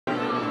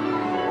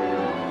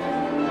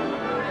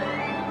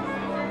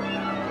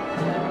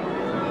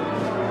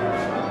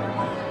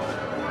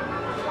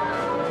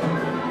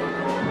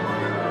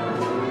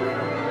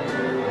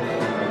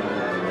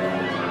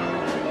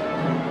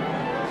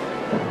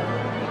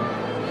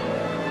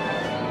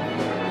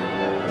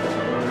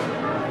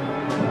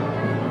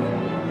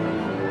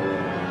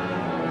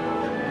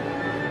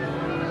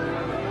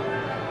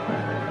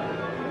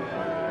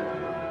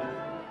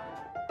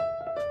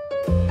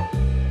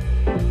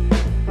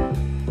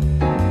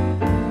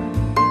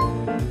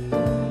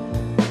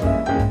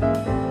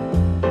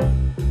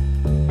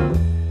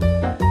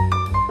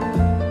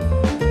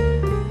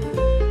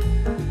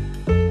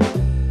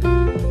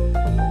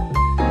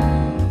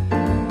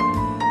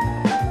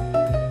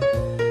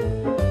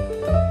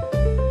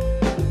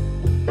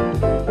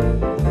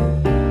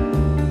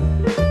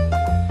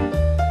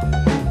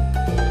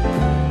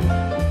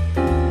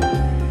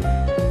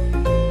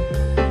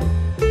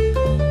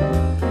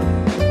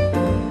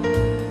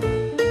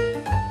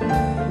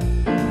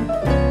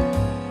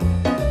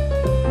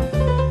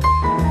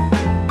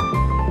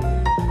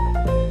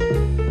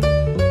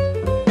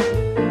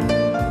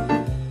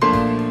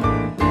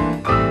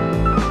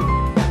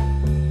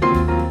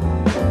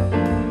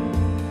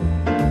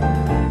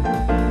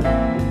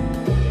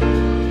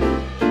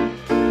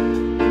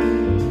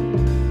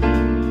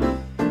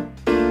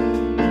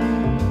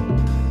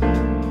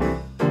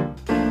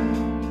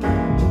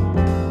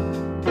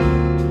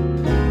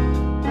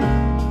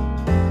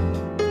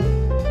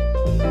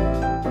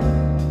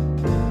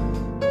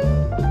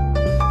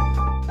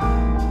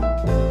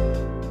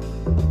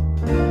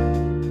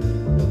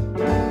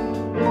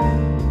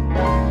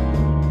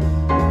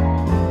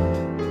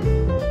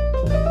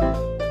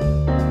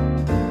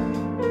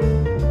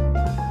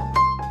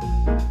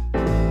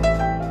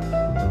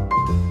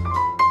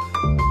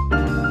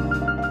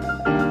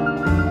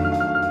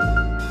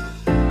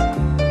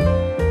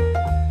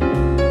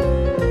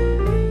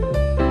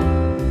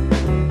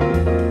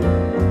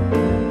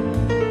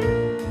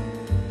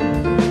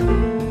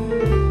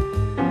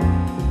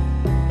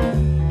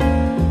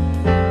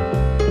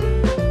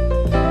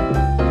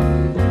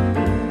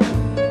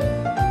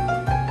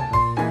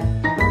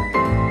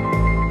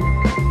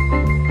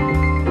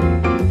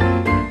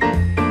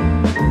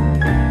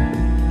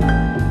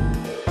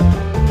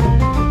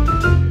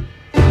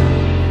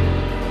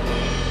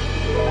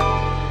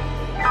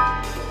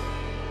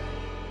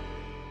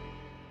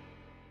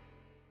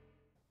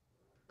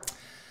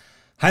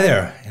Hi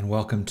there, and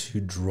welcome to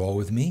Draw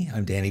With Me.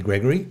 I'm Danny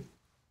Gregory,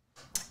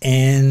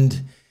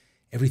 and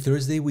every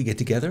Thursday we get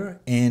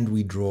together and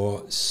we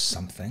draw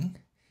something,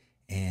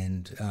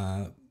 and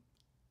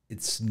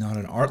it's not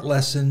an art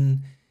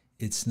lesson,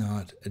 it's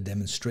not a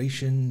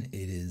demonstration,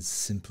 it is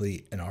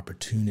simply an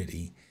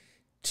opportunity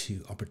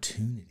to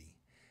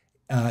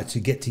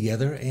get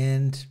together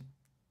and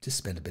to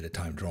spend a bit of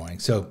time drawing.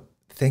 So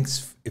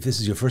thanks. If this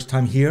is your first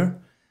time here,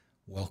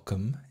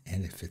 welcome,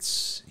 and if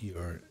it's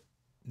your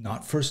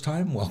not first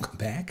time, welcome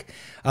back.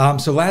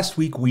 So last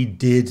week we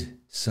did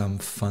some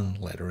fun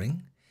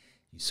lettering.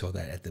 You saw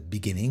that at the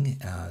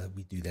beginning.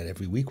 We do that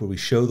every week where we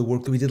show the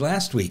work that we did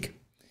last week.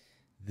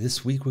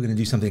 This week we're going to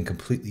do something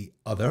completely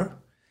other,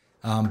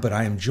 but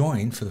I am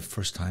joined for the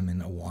first time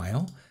in a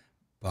while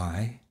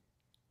by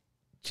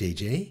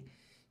JJ.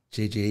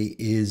 JJ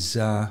is,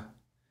 how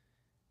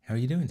are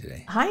you doing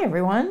today? Hi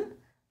everyone.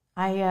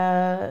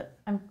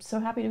 I'm so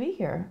happy to be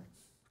here.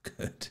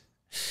 Good.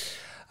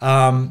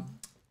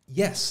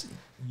 Yes,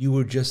 you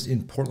were just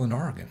in Portland,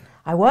 Oregon.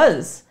 I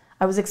was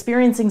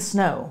experiencing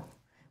snow,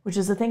 which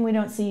is a thing we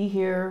don't see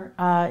here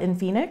in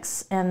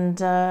Phoenix, and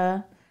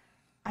I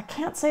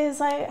can't say as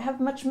I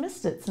have much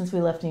missed it since we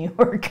left New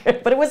York.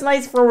 But it was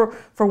nice for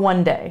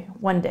one day.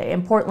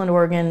 And Portland,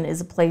 Oregon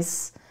is a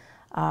place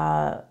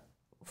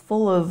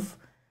full of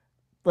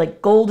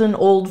like golden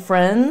old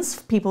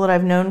friends, people that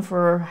I've known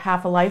for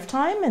half a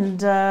lifetime,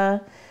 and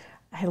I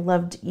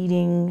loved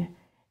eating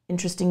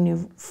interesting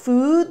new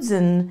foods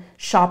and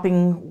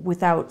shopping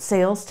without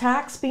sales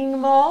tax being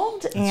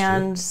involved. That's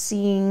and true.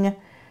 Seeing a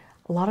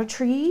lot of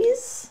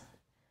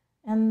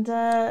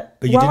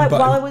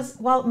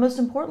most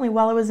importantly,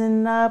 while I was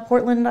in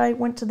Portland, I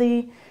went to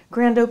the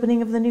grand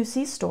opening of the new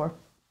C-store.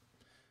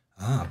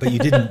 But you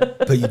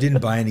didn't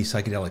buy any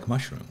psychedelic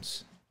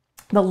mushrooms.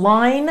 The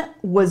line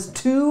was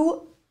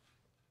too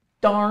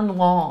darn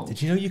long.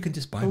 Did you know you could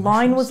just buy mushrooms? The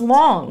line was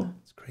long.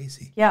 It's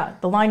crazy. Yeah,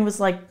 the line was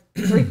like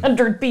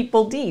 300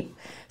 people deep.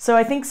 So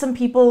I think some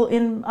people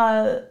in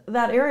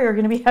that area are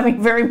going to be having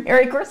a very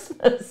Merry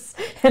Christmas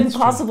and That's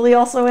possibly true.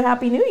 Also a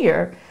Happy New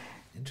Year.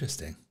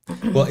 Interesting.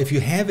 Well, if you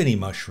have any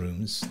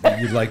mushrooms that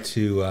you'd like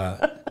to,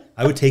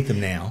 I would take them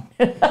now.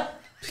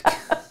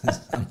 Because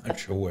I'm not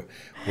sure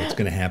what's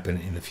going to happen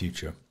in the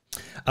future.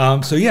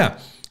 So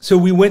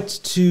we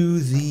went to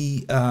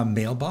the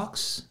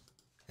mailbox,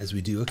 as we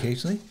do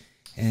occasionally,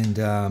 and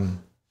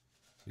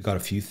we got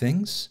a few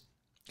things.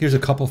 Here's a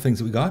couple of things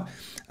that we got.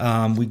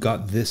 We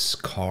got this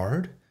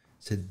card. It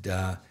said,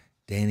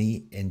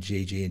 Danny and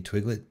JJ and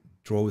Twiglet,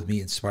 Draw With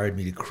Me inspired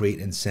me to create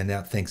and send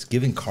out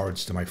Thanksgiving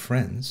cards to my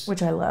friends.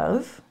 Which I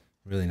love.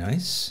 Really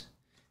nice.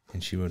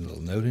 And she wrote a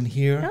little note in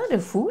here. Oh, the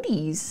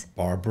foodies.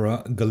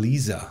 Barbara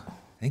Galiza.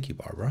 Thank you,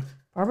 Barbara.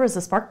 Barbara's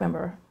a Spark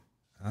member.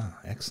 Ah,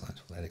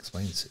 excellent. Well, that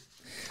explains it.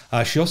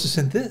 She also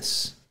sent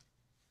this.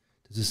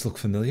 Does this look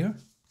familiar?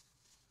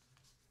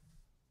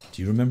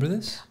 Do you remember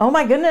this? Oh,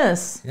 my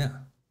goodness. Yeah.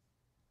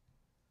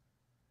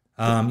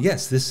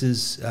 Yes, this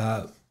is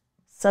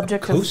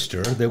subject a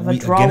coaster of that a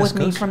Draw With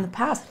Me from the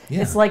past.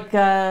 Yeah. It's like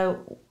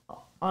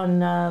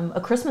on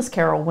A Christmas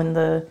Carol when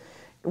the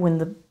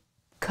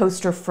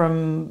coaster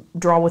from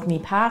Draw With Me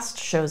Past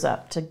shows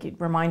up to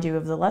remind you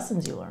of the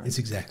lessons you learned. It's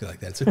exactly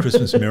like that. It's a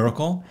Christmas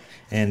miracle,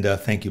 and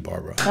thank you,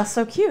 Barbara. That's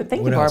so cute.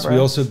 Thank you, Barbara. Else? We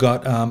also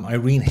got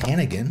Irene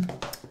Hannigan.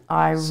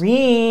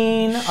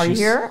 Irene, are you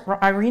here?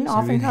 Irene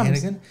often comes.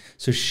 Hannigan.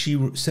 So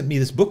she sent me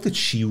this book that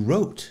she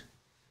wrote.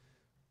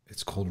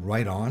 It's called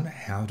Write On,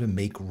 How to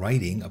Make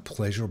Writing a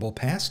Pleasurable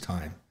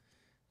Pastime.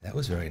 That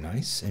was very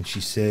nice. And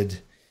she said,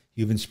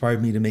 you've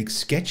inspired me to make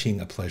sketching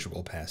a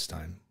pleasurable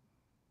pastime.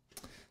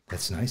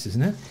 That's nice,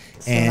 isn't it?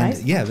 So and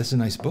nice. Yeah, this is a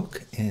nice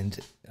book. And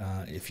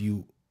if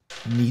you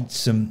need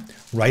some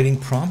writing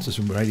prompts or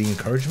some writing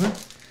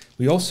encouragement,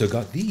 we also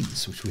got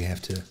these, which we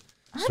have to start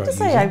I have to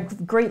say, using. I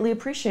greatly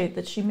appreciate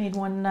that she made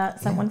one,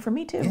 sent one for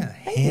me too. Yeah,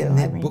 Thank you,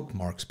 hand-knit Irene.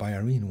 bookmarks by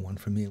Irene, one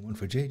for me and one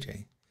for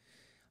JJ.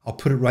 I'll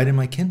put it right in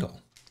my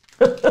Kindle.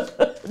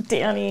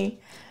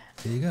 Danny.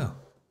 There you go.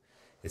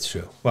 It's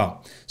true.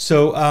 Well,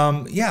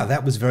 so yeah,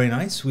 that was very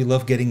nice. We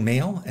love getting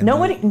mail. And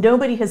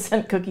nobody has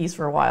sent cookies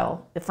for a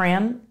while.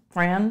 Fran.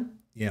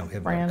 Yeah, we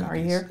have Fran, are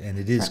you here? And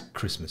it is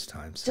Christmas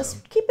time. So.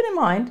 Just keep it in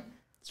mind.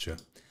 It's true.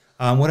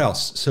 What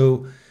else?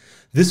 So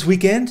this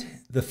weekend,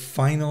 the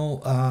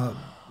final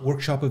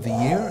workshop of the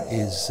year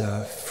is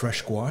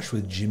Fresh Gouache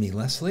with Jimmy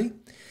Leslie.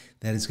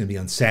 That is going to be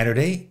on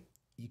Saturday.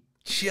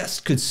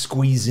 Just could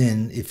squeeze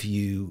in if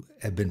you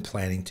have been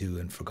planning to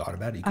and forgot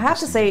about it. I have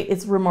to say,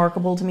 it's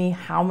remarkable to me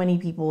how many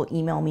people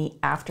email me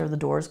after the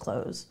doors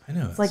close. I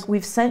know. It's like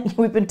we've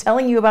been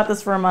telling you about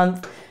this for a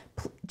month.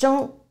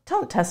 Don't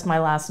test my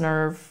last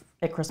nerve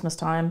at Christmas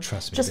time.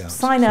 Trust me. Just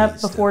sign up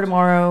before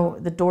tomorrow.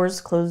 The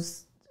doors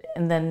close,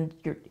 and then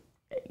you're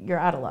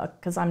out of luck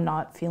because I'm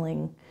not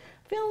feeling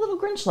a little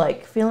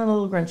Grinch-like.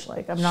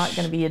 I'm not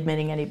going to be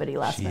admitting anybody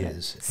last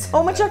minute.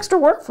 So much extra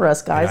work for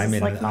us, guys. I'm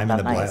in the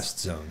blast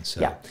zone. So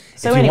yeah.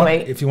 So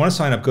anyway, if you want to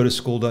sign up, go to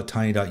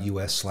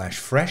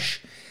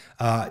skool.tiny.us/fresh.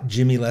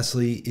 Jimmy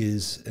Leslie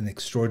is an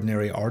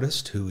extraordinary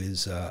artist who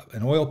is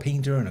an oil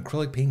painter, an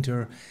acrylic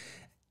painter,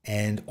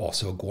 and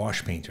also a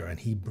gouache painter. And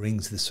he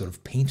brings this sort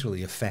of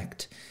painterly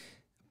effect,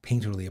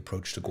 painterly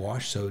approach to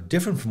gouache. So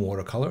different from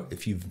watercolor.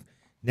 If you've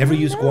never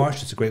used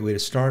gouache, it's a great way to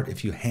start.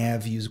 If you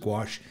have used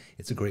gouache,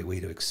 it's a great way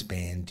to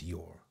expand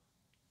your...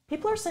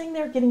 People are saying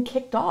they're getting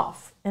kicked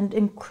off, and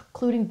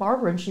including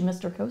Barbara, and she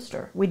missed her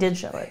coaster. We did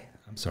show it.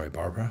 I'm sorry,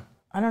 Barbara.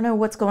 I don't know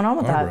what's going on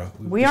with Barbara,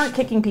 that. We aren't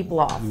kicking people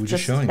off. We were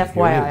just showing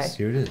FYI. it.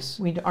 Here it is.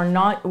 We are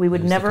not. We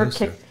would never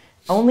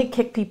only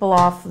kick people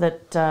off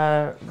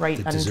that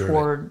write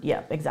untoward.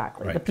 Yeah,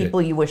 exactly. Right, the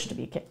people you wish to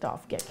be kicked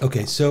off get kicked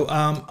Okay, off. so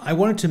I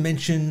wanted to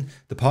mention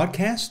the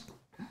podcast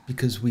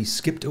because we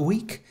skipped a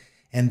week,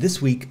 and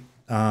this week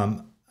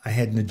I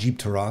had Najib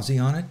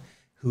Tarazi on it,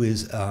 who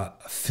is a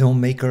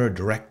filmmaker, a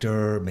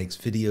director, makes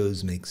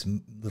videos, makes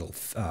little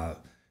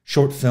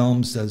short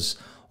films, does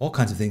all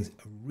kinds of things.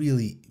 A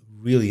really,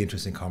 really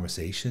interesting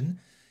conversation.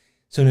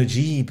 So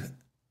Najib,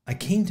 I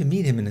came to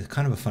meet him in a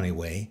kind of a funny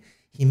way.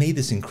 He made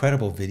this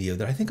incredible video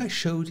that I think I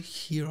showed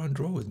here on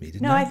Draw With Me,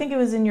 didn't I? No, I think it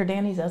was in your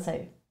Danny's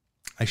essay.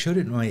 I showed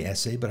it in my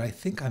essay, but I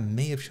think I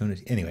may have shown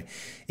it. Anyway,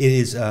 it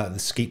is the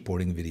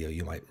skateboarding video,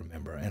 you might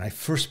remember. And I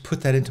first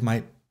put that into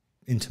my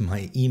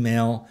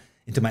email,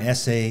 into my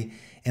essay,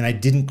 and I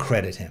didn't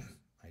credit him.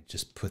 I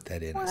just put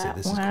that in. I said,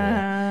 this is cool.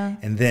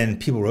 And then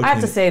people wrote to me. I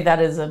have to say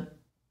that is an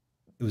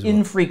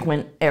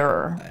infrequent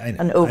error,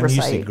 an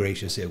oversight. I'm usually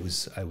gracious. I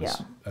was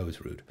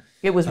rude.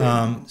 It was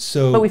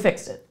rude. But we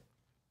fixed it.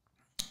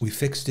 We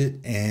fixed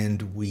it,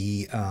 and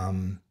we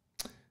to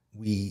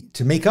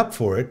make up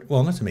for it.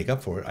 Well, not to make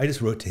up for it. I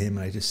just wrote to him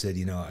and I just said,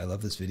 I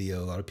love this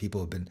video. A lot of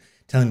people have been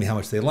telling me how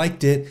much they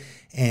liked it,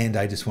 and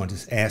I just wanted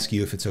to ask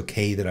you if it's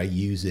okay that I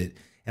use it.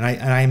 And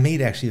I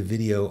made actually a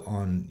video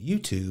on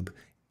YouTube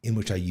in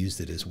which I used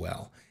it as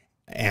well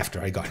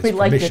after I got his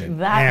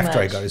permission.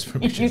 I got his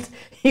permission.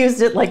 You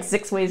used it like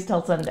 6 ways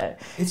till Sunday.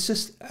 It's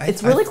just...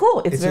 It's really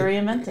cool. It's very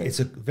inventive. It's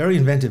very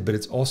inventive, but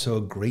it's also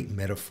a great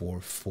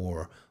metaphor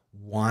for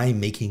why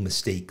making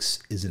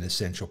mistakes is an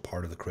essential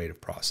part of the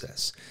creative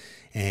process.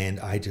 And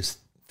I just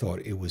thought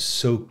it was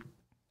so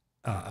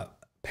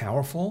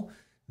powerful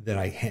that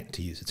I had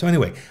to use it. So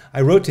anyway,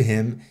 I wrote to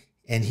him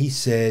and he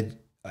said,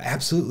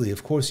 absolutely,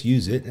 of course,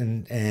 use it.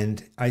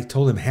 And I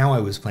told him how I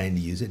was planning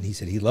to use it. And he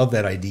said he loved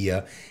that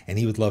idea and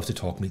he would love to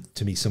talk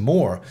to me some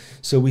more.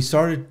 So we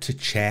started to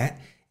chat,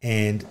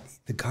 and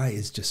the guy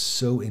is just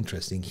so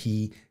interesting.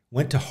 He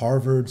went to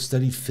Harvard,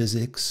 studied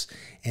physics,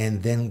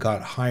 and then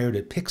got hired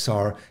at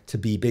Pixar to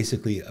be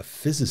basically a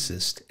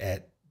physicist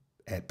at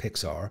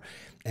Pixar.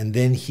 And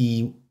then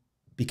he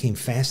became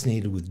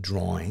fascinated with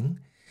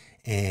drawing,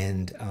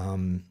 and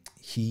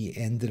he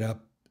ended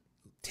up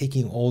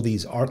taking all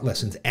these art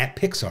lessons at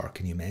Pixar,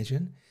 can you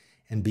imagine?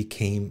 And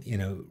became,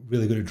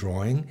 really good at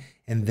drawing,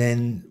 and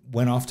then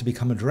went off to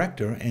become a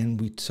director.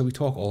 And we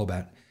talk all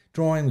about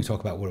drawing. We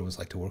talk about what it was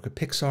like to work at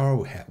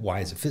Pixar,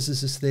 why is a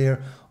physicist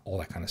there, all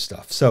that kind of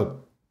stuff.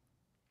 So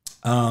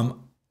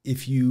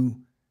if you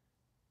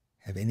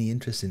have any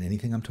interest in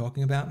anything I'm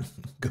talking about,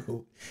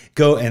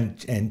 go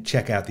and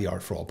check out the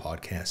Art for All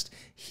podcast.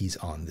 He's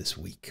on this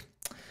week.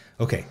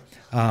 Okay,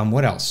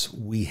 what else?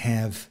 We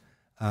have...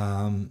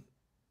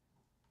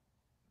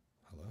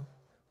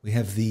 We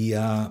have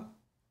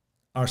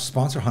our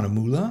sponsor,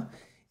 Hahnemühle,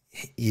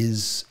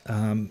 is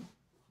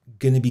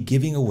going to be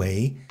giving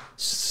away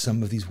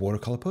some of these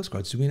watercolor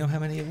postcards. Do we know how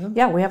many of them?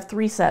 Yeah, we have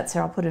 3 sets.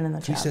 Here, I'll put it in the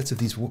chat. 3 sets of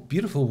these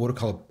beautiful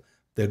watercolor.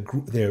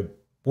 They're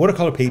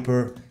watercolor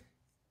paper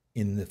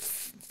in the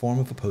form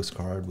of a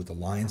postcard with the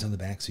lines on the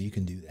back, so you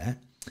can do that.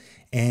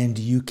 And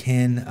you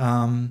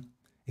can,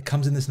 it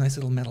comes in this nice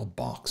little metal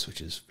box, which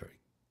is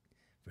very,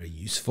 very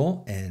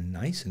useful and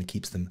nice, and it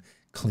keeps them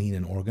clean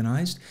and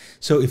organized.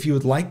 So if you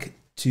would like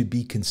to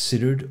be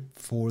considered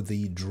for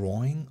the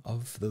drawing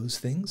of those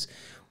things,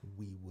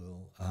 we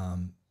will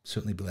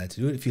certainly be glad to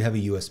do it if you have a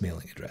U.S.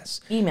 mailing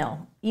address.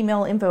 Email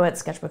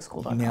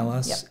info@sketchbookschool.com. Email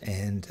us. Yep.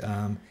 And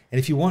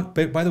if you want,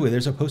 by the way,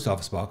 there's a post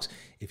office box.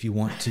 If you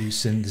want to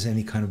send us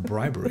any kind of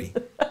bribery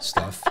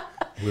stuff,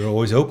 we're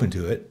always open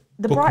to it.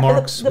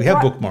 Bookmarks. We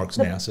have bookmarks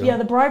now. So yeah,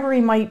 the bribery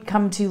might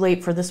come too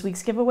late for this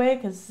week's giveaway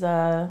because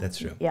that's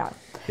true. Yeah,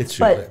 it's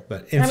true.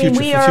 But in future,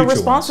 we are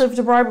responsive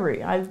to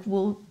bribery. I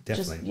will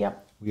definitely.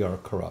 Yep. We are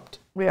corrupt.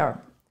 We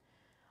are.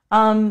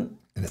 And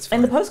that's fine.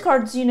 And the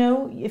postcards,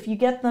 if you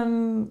get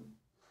them,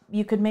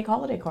 you could make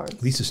holiday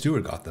cards. Lisa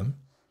Stewart got them,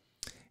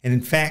 and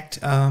in fact,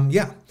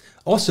 yeah.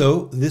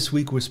 Also, this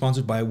week we're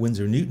sponsored by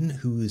Winsor Newton,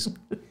 who is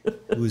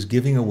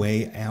giving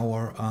away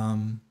our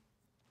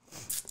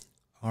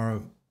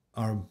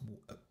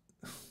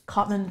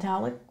Cotman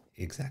metallic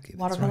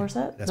watercolor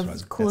set. That's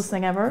the coolest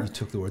thing ever. You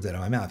took the words out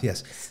of my mouth.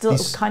 Yes, still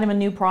kind of a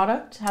new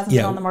product. Hasn't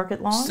been on the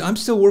market long. I'm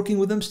still working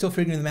with them, still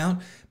figuring them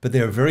out, but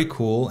they're very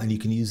cool, and you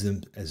can use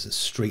them as a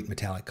straight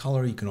metallic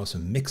color. You can also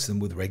mix them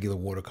with regular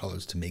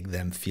watercolors to make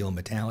them feel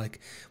metallic.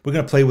 We're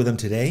going to play with them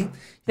today.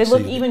 They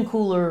look even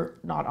cooler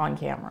not on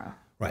camera.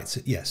 Right.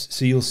 So yes.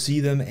 So you'll see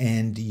them,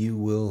 and you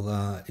will,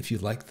 if you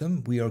like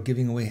them, we are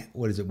giving away,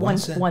 what is it? One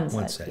set.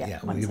 One set.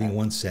 Yeah. We're giving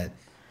one set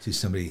to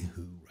somebody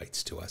who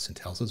writes to us and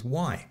tells us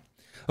why.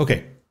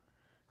 Okay.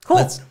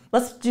 Cool.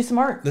 Let's do some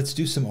art. Let's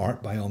do some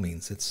art by all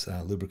means. Let's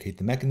lubricate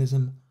the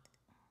mechanism.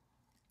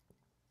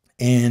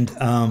 And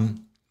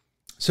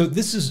so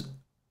this is,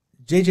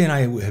 JJ and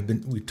I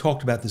we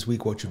talked about this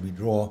week, what should we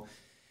draw?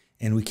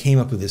 And we came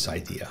up with this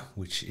idea,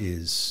 which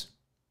is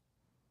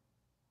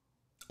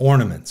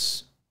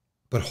ornaments.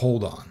 But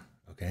hold on,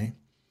 okay?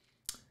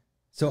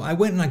 So I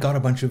went and I got a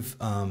bunch of,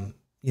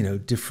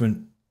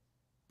 different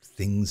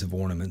things of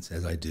ornaments,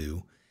 as I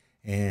do.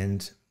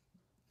 And,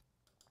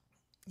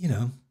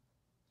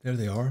 there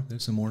they are.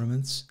 There's some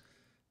ornaments,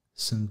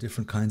 some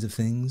different kinds of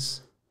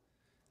things.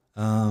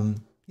 I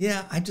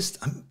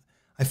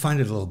find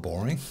it a little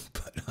boring,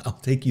 but I'll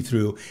take you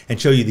through and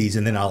show you these,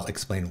 and then I'll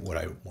explain what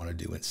I want to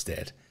do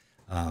instead.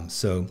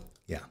 Here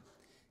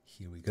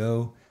we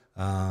go.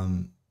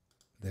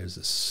 There's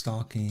a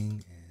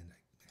stocking, and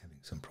I'm having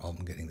some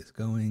problem getting this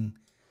going.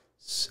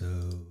 So,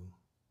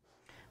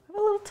 I have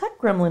a little tech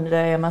gremlin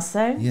today, I must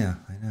say. Yeah,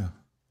 I know.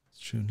 It's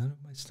true. None of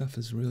my stuff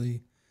is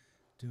really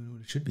doing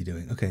what it should be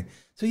doing. Okay.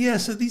 So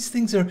so these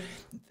things are,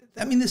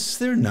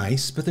 they're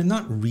nice, but they're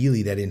not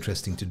really that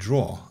interesting to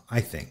draw,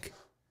 I think.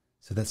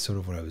 So that's sort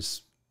of what I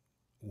was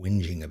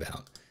whinging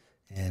about.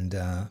 And,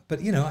 but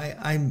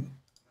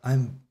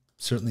I'm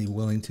certainly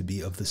willing to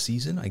be of the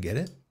season. I get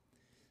it.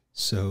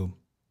 So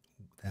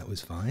that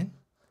was fine.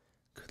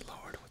 Good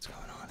Lord, what's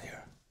going on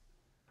here?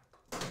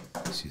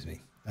 Excuse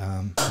me.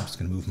 I'm just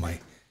going to move my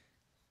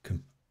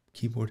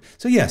keyboard.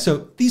 So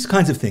so these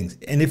kinds of things.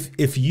 And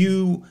if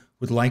you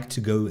would like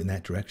to go in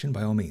that direction,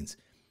 by all means.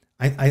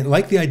 I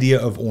like the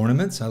idea of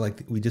ornaments.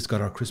 We just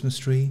got our Christmas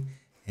tree,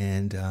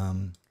 and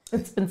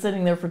it's been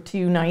sitting there for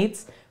 2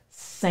 nights.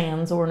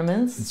 Sans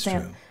ornaments. It's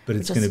true, but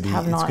it's going to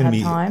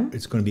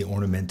be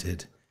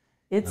ornamented.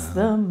 It's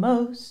the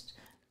most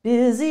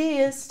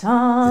busiest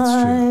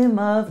time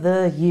of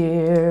the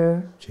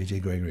year.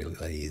 JJ Gregory,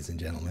 ladies and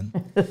gentlemen.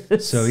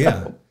 So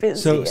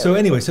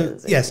anyway,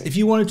 yes, if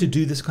you wanted to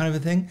do this kind of a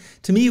thing,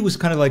 to me it was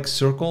kind of like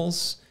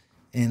circles,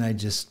 and I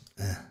just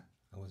I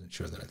wasn't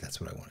sure that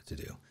that's what I wanted to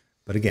do.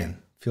 But again,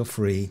 feel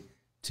free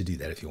to do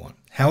that if you want.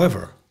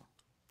 However,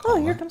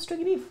 here comes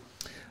Turkey Beef.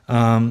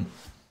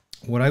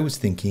 What I was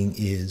thinking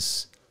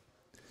is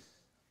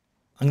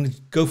I'm going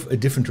to go a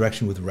different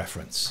direction with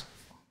reference.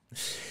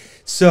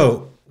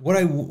 So what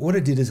I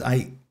did is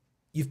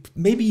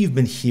maybe you've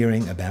been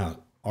hearing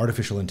about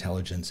artificial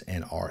intelligence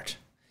and art,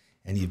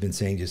 and you've been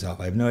saying to yourself,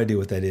 I have no idea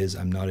what that is.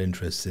 I'm not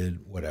interested,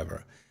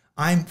 whatever.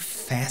 I'm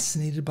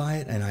fascinated by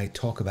it, and I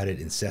talk about it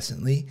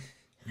incessantly.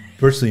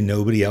 Virtually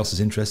nobody else is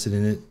interested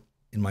in it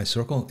in my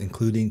circle,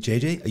 including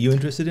JJ. Are you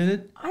interested in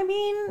it?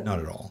 Not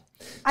at all.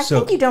 I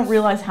think you don't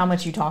realize how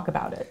much you talk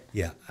about it.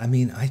 Yeah, I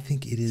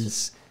think it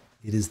is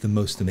the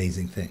most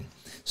amazing thing.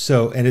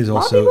 So, and it is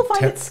also... A lot of people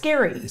find it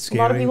scary. A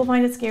lot of people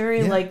find it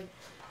scary, like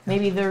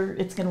maybe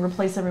it's going to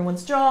replace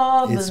everyone's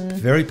job. It's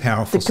very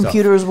powerful stuff. The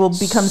computers will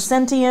become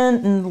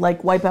sentient and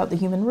wipe out the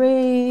human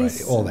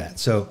race. Right, all that.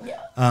 So,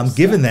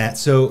 given that,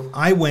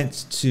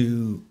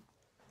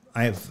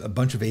 I have a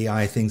bunch of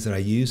AI things that I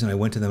use, and I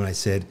went to them and I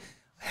said,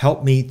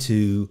 help me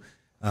to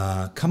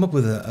come up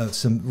with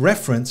some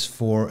reference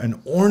for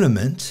an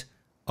ornament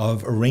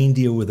of a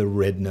reindeer with a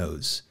red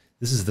nose.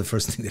 This is the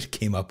first thing that it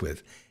came up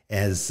with.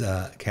 As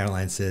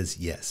Caroline says,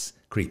 yes,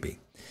 creepy.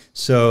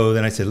 So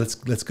then I said,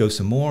 let's go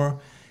some more.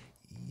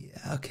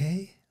 Yeah,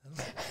 okay,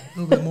 a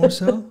little bit more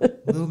so,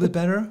 a little bit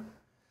better.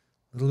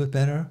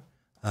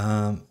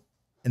 And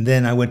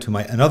then I went to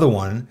another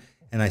one,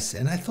 and I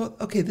thought,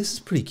 okay, this is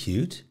pretty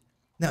cute.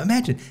 Now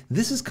imagine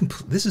this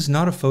is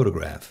not a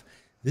photograph.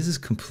 This is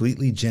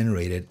completely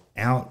generated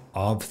out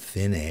of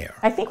thin air.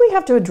 I think we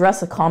have to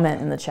address a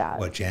comment in the chat.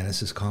 What,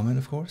 Janice's comment,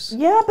 of course?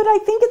 Yeah, but I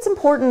think it's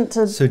important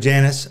to... So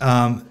Janice,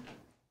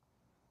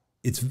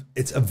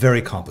 it's a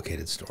very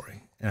complicated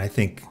story. And I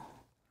think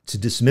to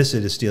dismiss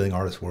it as stealing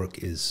artist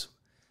work is,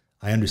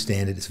 I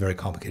understand it. It's a very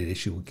complicated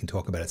issue. We can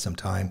talk about it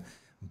sometime.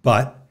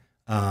 But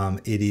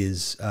it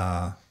is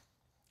here.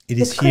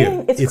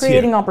 It's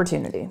creating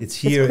opportunity. It's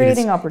here. It's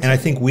creating opportunity. And I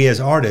think we as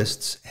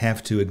artists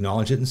have to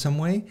acknowledge it in some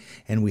way.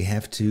 And we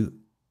have to,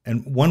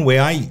 and one way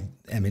I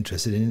am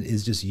interested in it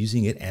is just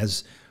using it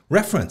as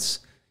reference.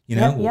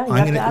 I'm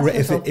going to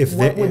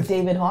what would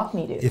David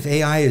Hockney do? If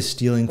AI is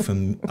stealing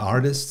from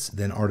artists,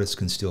 then artists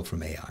can steal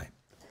from AI.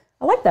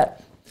 I like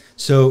that.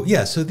 So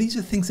these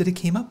are things that it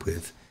came up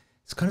with.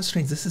 It's kind of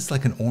strange. This is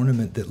like an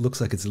ornament that looks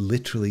like it's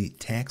literally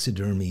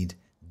taxidermied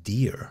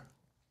deer.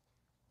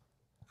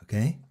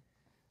 Okay?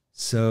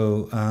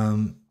 So,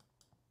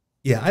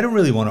 I don't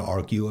really want to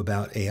argue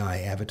about AI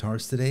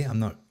avatars today.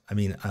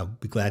 I'll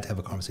be glad to have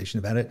a conversation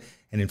about it.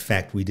 And in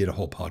fact, we did a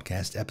whole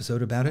podcast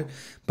episode about it.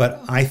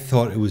 But I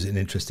thought it was an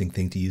interesting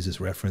thing to use as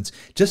reference,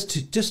 just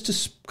to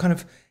kind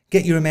of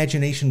get your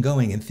imagination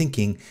going and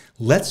thinking,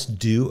 let's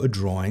do a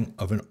drawing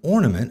of an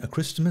ornament, a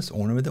Christmas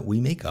ornament that we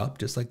make up,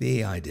 just like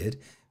the AI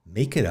did,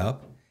 make it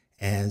up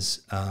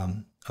as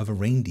of a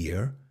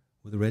reindeer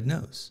with a red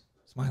nose,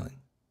 smiling.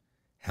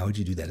 How would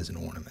you do that as an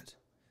ornament?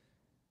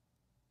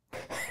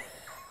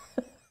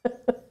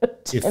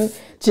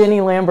 Jenny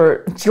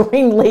Lambert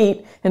joined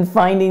late and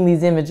finding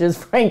these images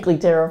frankly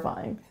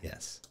terrifying.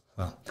 Yes.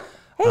 Well,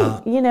 hey,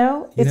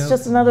 it's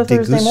just another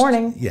Thursday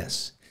morning.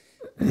 Yes,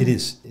 it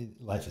is.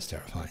 Life is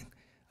terrifying.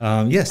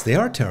 Yes, they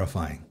are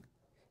terrifying.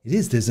 It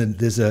is.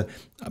 There's a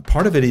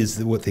part of it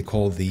is what they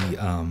call the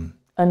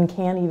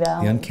uncanny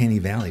valley. The uncanny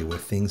valley, where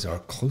things are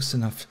close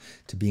enough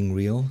to being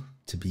real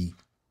to be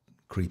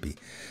creepy.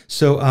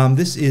 So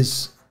this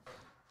is.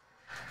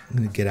 I'm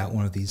going to get out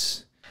one of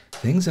these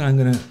things, and I'm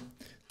going to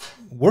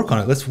work on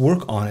it. Let's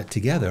work on it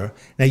together.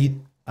 Now,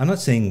 I'm not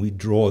saying we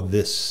draw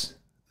this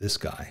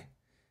guy,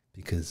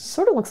 because it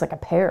sort of looks like a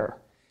pear.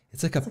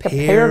 It's like a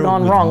pear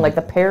gone wrong. Like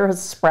the pear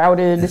has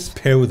sprouted. It's a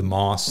pear with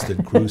moss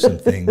that grew some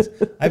things.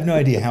 I have no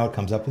idea how it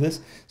comes up with this.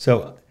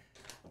 So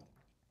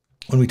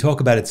when we talk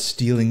about it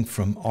stealing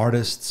from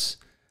artists,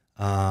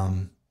 I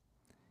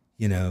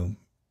don't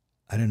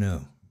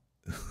know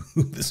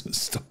who this was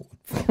stolen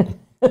from.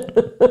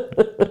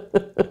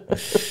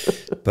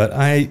 But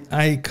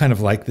I kind of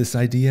like this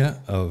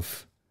idea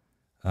of...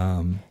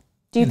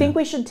 Do you think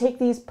we should take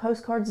these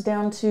postcards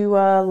down to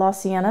La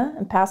Sienna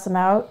and pass them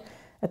out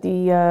at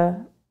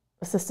the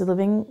assisted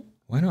living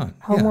Why not?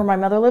 home where my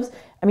mother lives?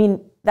 I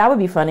mean, that would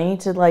be funny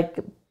to like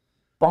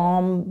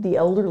bomb the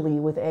elderly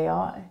with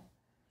AI.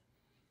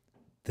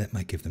 That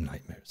might give them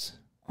nightmares.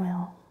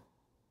 Well.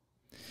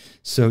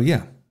 So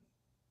yeah,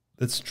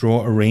 let's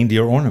draw a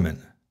reindeer ornament.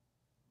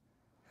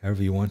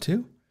 However you want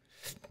to.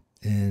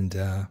 And...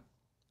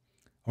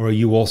 or are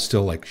you all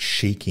still like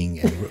shaking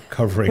and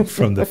recovering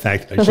from the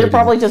fact that they're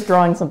probably just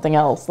drawing something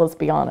else, let's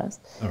be honest.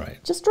 All right.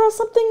 Just draw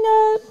something,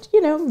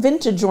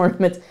 vintage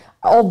ornaments.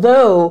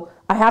 Although,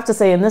 I have to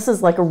say, and this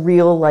is like a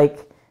real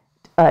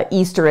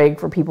Easter egg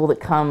for people that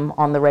come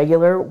on the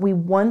regular, we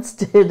once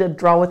did a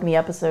Draw With Me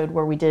episode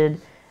where we did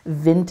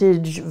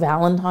vintage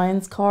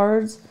Valentine's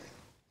cards.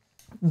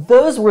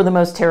 Those were the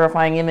most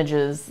terrifying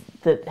images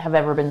that have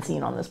ever been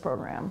seen on this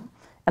program.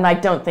 And I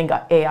don't think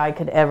AI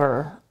could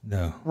ever...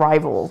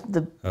 rival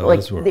the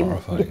those were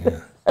horrifying.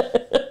 Yeah.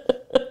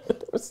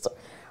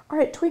 All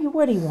right, Twiggy,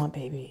 what do you want,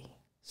 baby?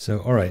 So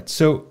all right,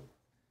 so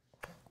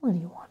what do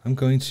you want? I'm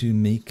going to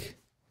make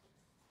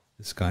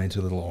this guy into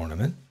a little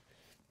ornament.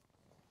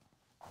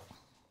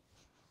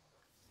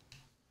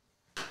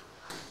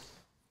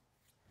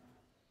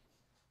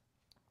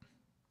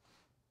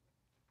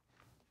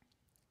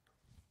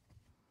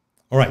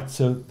 All right,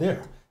 so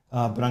there,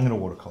 but I'm going to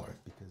watercolor it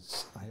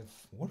because I have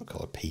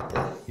watercolor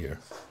paper here.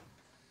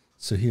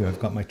 So here I've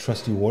got my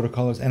trusty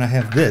watercolors, and I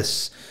have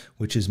this,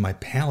 which is my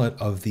palette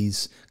of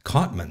these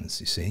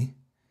Cotmans, you see.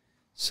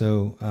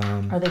 So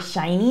are they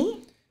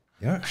shiny?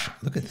 Yeah,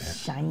 look at that.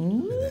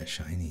 Shiny? Look at that,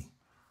 shiny.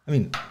 I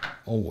mean,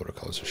 all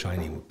watercolors are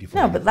shiny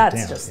before. No, but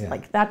that's just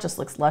that just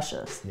looks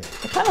luscious. Yeah.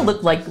 It kind of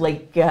looked like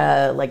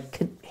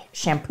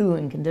shampoo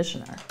and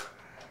conditioner.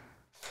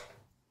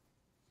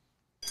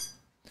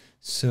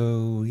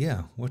 So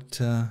yeah, what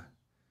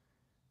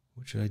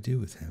should I do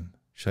with him?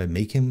 Should I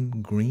make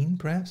him green,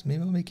 perhaps?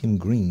 Maybe I'll make him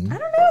green. I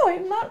don't know.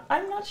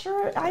 I'm not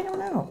sure. I don't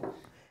know.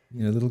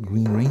 Little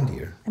green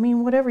reindeer. I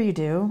mean, whatever you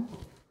do,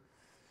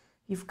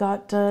 you've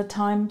got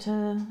time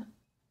to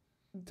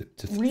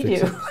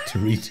redo. To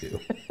redo.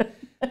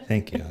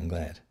 Thank you. I'm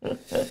glad.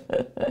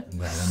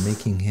 I'm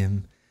making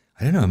him...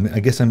 I don't know. I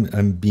guess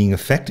I'm being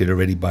affected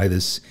already by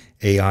this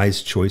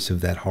AI's choice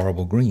of that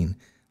horrible green.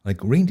 Like,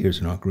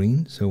 reindeers are not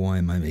green, so why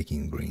am I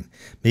making him green?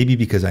 Maybe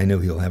because I know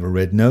he'll have a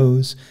red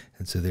nose,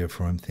 and so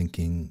therefore I'm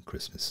thinking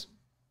Christmas.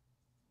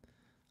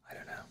 I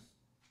don't know.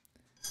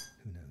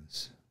 Who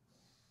knows?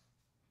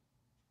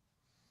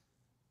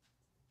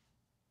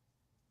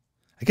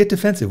 I get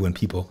defensive when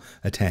people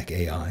attack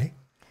AI.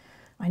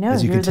 I know.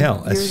 As you can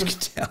tell. I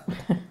think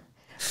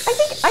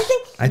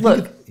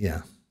look,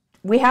 yeah.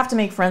 We have to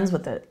make friends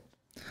with it.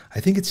 I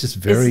think it's just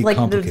very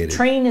complicated. The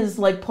train is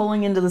like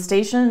pulling into the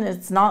station.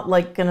 It's not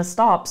like going to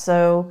stop.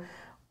 So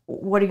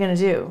what are you going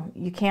to do?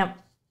 You can't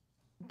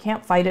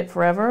fight it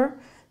forever.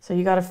 So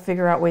you got to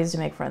figure out ways to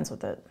make friends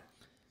with it.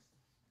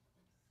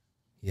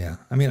 Yeah.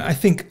 I mean, I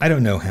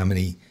don't know how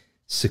many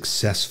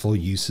successful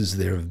uses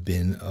there have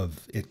been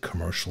of it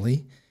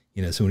commercially.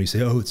 So when you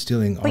say, oh, it's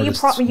stealing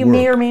artists' work. But you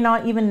may or may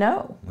not even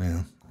know. Well, I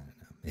don't know.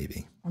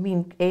 Maybe. I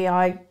mean,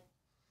 AI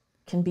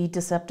can be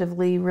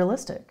deceptively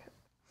realistic.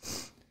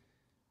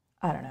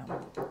 I don't know.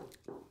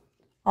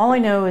 All I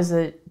know is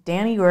that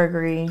Danny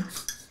Gregory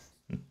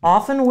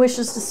often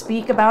wishes to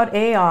speak about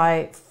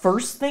AI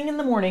first thing in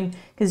the morning,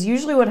 because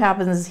usually what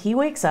happens is he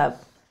wakes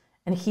up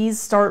and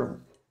he's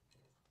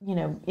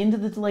into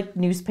the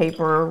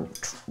newspaper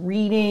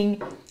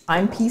reading.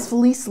 I'm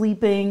peacefully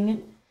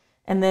sleeping,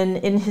 and then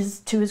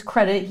to his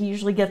credit, he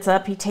usually gets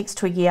up. He takes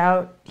Twiggy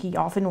out. He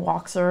often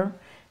walks her.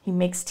 He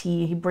makes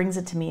tea. He brings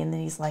it to me, and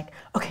then he's like,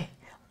 "Okay,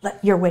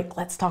 you're awake.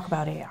 Let's talk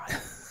about AI."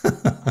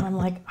 And I'm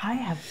like,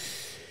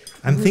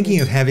 I'm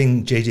thinking of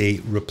having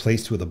JJ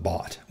replaced with a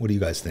bot. What do you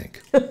guys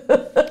think?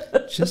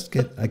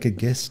 I could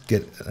guess,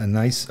 get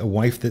a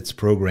wife that's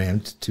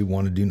programmed to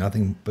want to do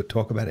nothing but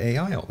talk about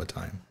AI all the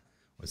time.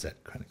 Was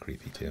that kind of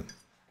creepy too?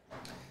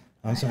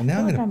 So now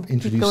I'm going to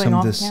introduce some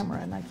of this. I'm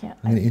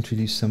going to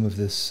introduce some of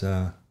this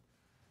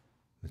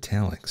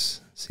metallics.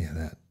 See how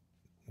that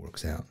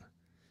works out.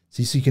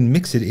 See, so you can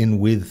mix it in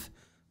with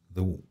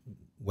the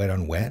wet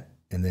on wet,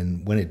 and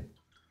then when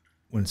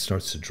it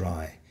starts to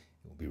dry,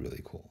 it will be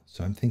really cool.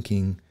 So I'm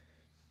thinking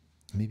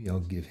maybe I'll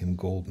give him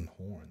golden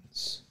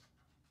horns.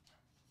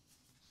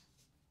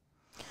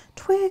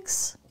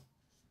 Twix,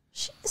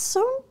 she's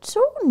so.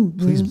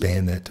 Please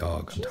ban that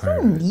dog. I'm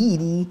tired of it.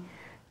 Needy.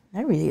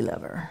 I really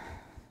love her.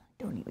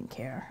 Don't even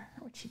care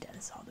what she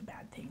does. All the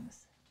bad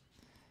things.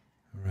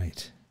 All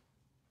right.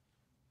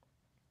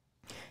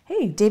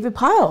 Hey, David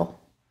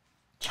Pyle,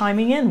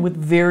 chiming in with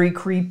very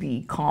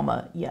creepy,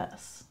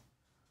 yes.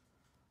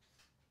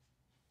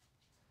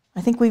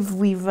 I think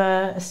we've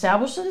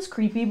established that it's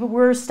creepy, but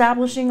we're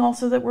establishing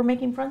also that we're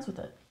making friends with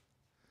it.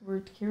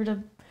 We're here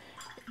to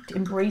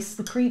embrace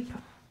the creep.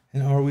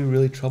 And are we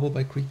really troubled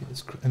by creepy?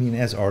 I mean,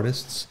 as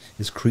artists,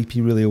 is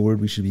creepy really a word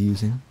we should be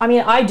using? I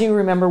mean, I do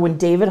remember when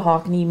David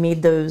Hockney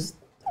made the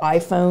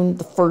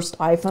first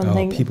iPhone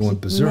thing. People went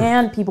berserk.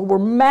 Man, people were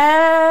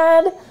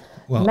mad.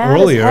 Well,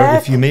 earlier,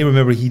 if you may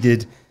remember, he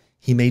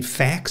made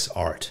fax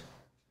art.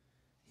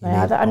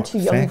 I'm too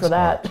young for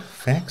that.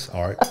 Fax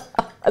art.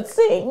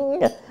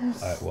 Sing.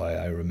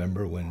 I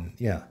remember when,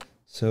 yeah.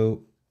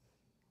 So,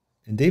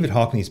 and David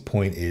Hockney's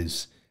point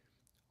is,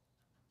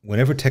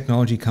 whenever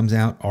technology comes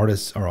out,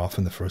 artists are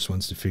often the first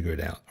ones to figure it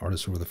out.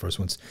 Artists were the first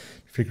ones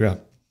to figure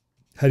out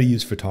how to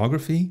use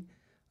photography.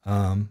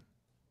 I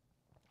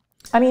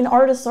mean,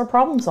 artists are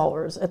problem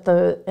solvers. At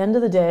the end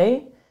of the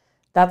day,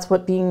 that's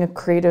what being a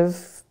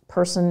creative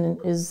person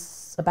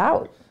is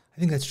about. I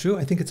think that's true.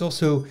 I think it's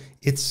also,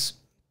 it's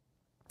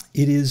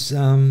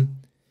a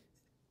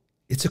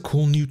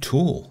cool new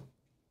tool,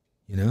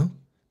 you know?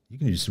 You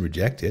can just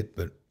reject it,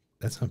 but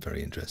that's not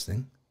very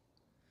interesting.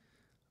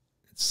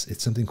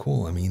 It's something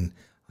cool. I mean,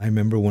 I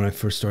remember when I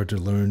first started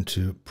to learn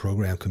to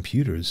program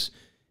computers,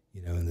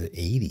 you know, in the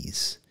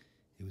 80s,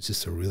 it was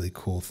just a really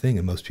cool thing.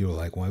 And most people are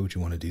like, why would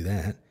you want to do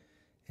that?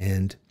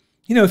 And,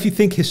 you know, if you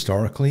think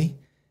historically,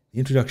 the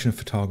introduction of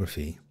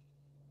photography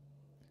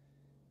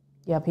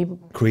people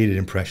created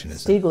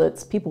impressionism.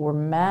 Stieglitz, people were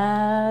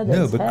mad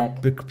as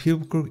heck. But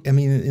people, I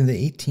mean, in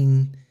the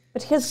 1870s.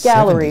 But his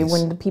gallery,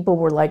 when the people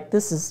were like,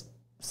 this is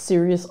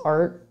serious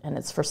art and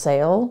it's for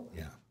sale.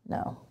 Yeah.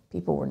 No,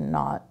 people were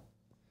not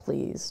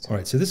pleased. All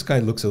right, so this guy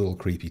looks a little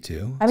creepy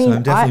too. I mean, so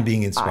I'm definitely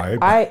being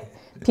inspired.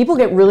 People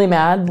get really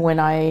mad when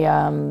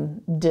I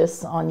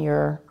diss on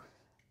your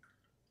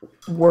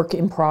work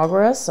in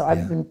progress. So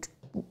I've been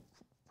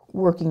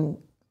working.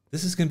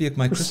 This is going to be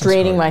my Christmas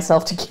restraining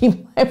myself to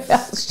keep my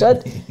mouth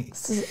shut.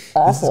 This is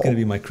awful. This is going to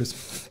be my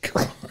Christmas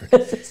card.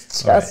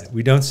 It's just. Right,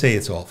 we don't say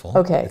it's awful.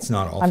 Okay. It's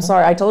not awful. I'm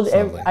sorry. I told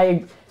you.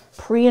 I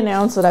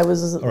pre-announced that I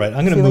was. All right.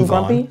 I'm going to move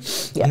grumpy. on.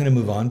 Yeah. I'm going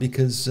to move on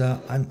because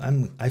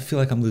I feel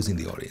like I'm losing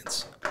the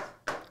audience.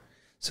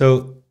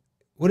 So,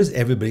 what does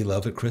everybody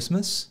love at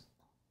Christmas?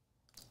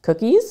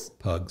 Cookies.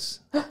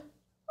 Pugs.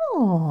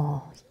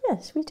 Oh,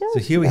 yes, we do. So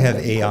here we have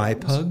AI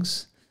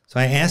pugs. So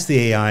I asked the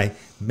AI,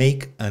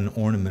 make an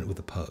ornament with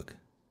a pug.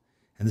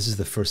 And this is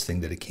the first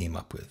thing that it came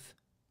up with.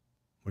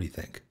 What do you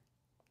think?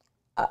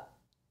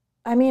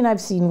 I mean,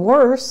 I've seen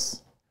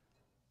worse.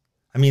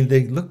 I mean,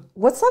 they look...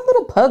 What's that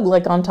little pug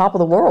like on top of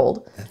the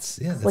world? That's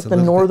like the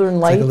northern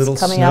lights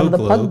coming out of the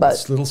pug butt.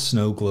 It's a little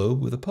snow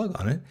globe with a pug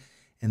on it.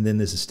 And then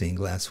there's a stained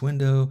glass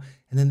window.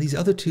 And then these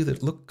other two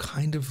that look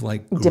kind of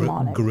like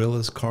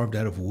gorillas carved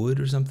out of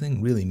wood or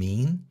something, really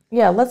mean.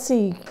 Yeah, let's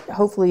see.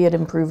 Hopefully it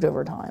improved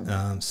over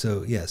time. So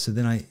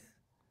then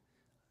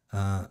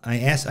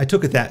I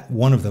took at that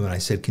one of them and I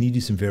said, can you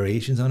do some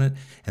variations on it?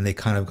 And they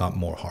kind of got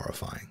more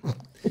horrifying.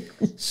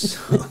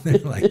 So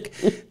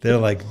they're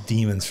like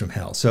demons from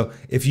hell. So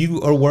if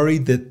you are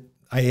worried that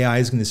AI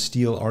is going to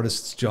steal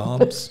artists'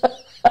 jobs,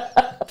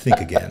 think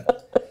again.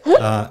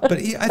 But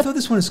I thought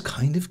this one is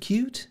kind of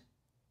cute.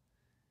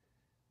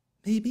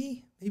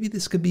 Maybe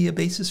this could be a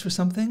basis for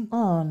something.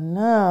 Oh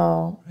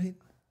no! Right?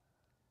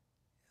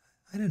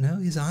 I don't know.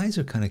 His eyes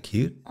are kind of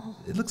cute.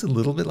 It looks a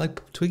little bit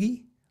like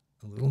Twiggy,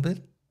 a little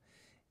bit.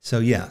 So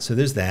yeah, so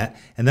there's that.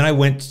 And then I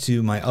went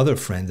to my other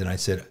friend and I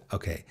said,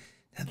 okay,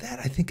 now that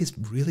I think is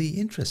really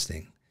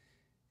interesting.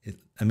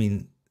 I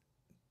mean,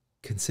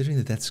 considering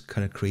that that's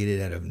kind of created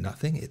out of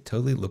nothing, it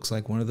totally looks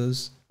like one of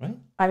those, right?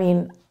 I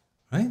mean,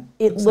 right?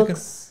 It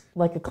looks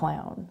like a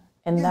clown.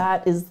 And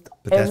that is...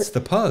 But that's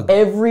the pug.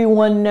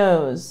 Everyone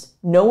knows.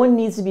 No one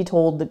needs to be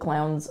told the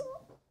clowns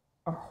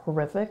are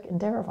horrific and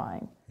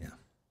terrifying. Yeah.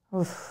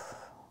 Oof.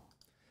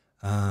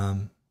 How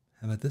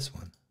about this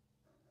one?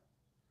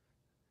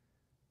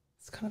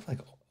 It's kind of like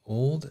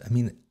old. I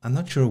mean, I'm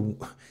not sure.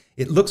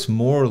 It looks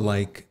more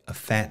like a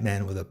fat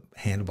man with a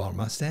handlebar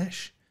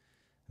mustache.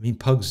 I mean,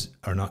 pugs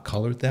are not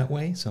colored that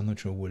way, so I'm not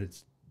sure what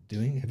it's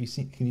doing. Can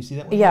you see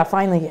that one? Yeah,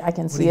 finally I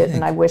can see it,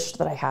 and I wished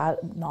that I had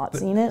not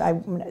seen it.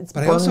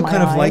 But I also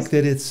kind of like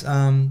that it's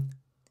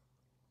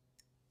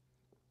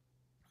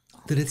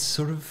that it's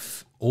sort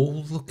of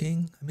old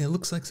looking. I mean, it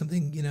looks like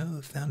something, you know,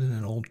 found in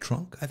an old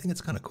trunk. I think it's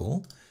kind of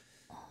cool.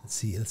 Let's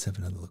see. Let's have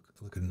another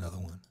look at another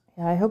one.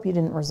 Yeah, I hope you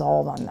didn't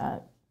resolve on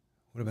that.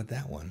 What about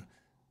that one?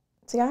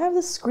 See, I have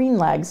this screen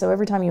lag, so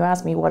every time you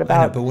ask me what about,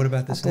 I know, but what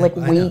about this? like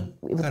wait,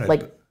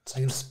 like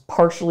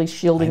partially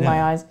shielding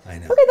my eyes. I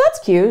know. Okay, that's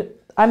cute.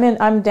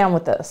 I'm down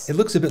with this. It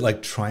looks a bit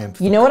like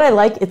Triumph. You know what I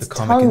like? Its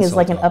tongue is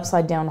like an dog.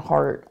 upside down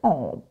heart.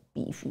 Oh,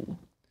 beefy.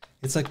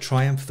 It's like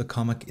Triumph, the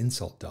comic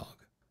insult dog.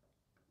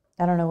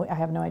 I don't know. I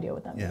have no idea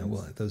what that means. Yeah,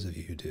 well, those of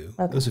you who do,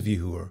 Okay. those of you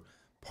who are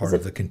part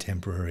of the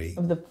contemporary.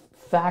 Of the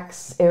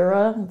fax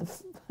era.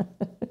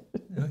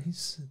 No,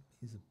 he's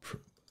a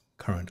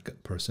current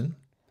person,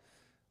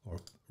 or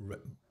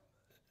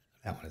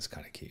that one is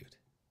kind of cute.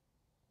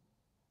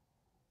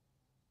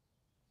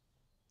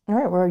 All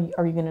right, well,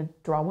 are you going to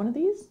draw one of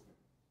these?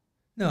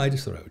 No, I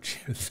just thought I would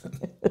share them.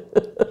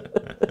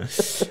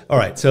 All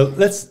right, so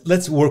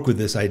let's work with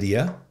this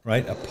idea,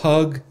 right? A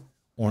pug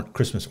or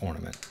Christmas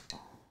ornament.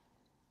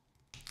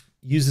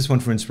 Use this one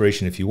for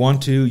inspiration if you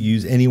want to.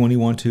 Use any one you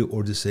want to,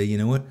 or just say, you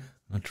know what?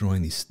 I'm not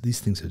drawing these. These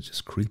things are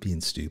just creepy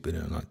and stupid,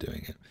 and I'm not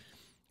doing it.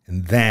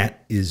 And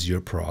that is your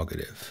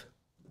prerogative,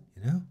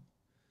 you know?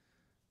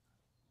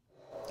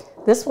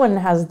 This one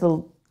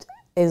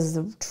is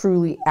the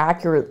truly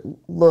accurate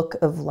look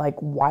of like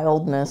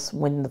wildness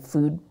when the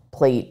food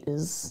plate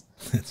is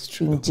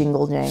being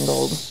jingle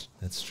jangled.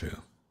 That's true.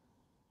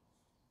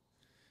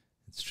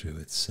 It's true.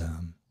 It is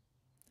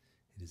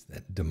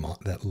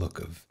that look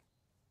of.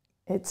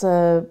 It's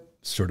a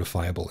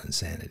certifiable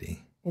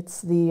insanity.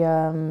 It's the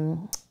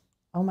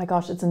oh my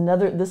gosh!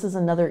 This is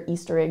another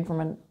Easter egg from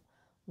a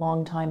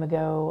long time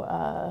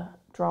ago.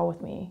 Draw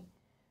with me.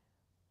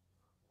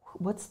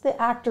 What's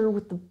the actor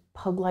with the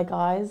pug-like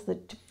eyes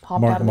that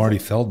popped out of Marty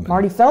Feldman.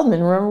 Marty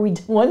Feldman. Remember we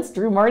once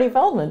drew Marty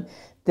Feldman.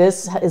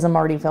 This is a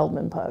Marty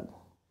Feldman pug.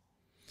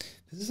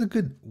 This is a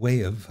good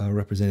way of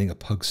representing a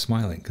pug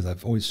smiling, because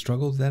I've always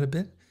struggled with that a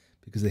bit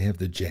because they have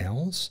the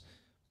jowls,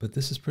 but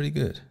this is pretty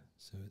good.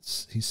 So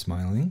he's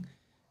smiling,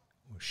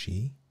 or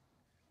she,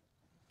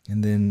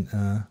 and then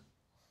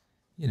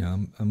you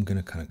know, I'm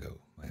gonna kind of go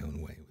my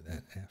own way with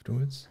that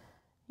afterwards.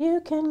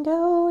 You can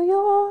go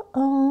your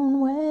own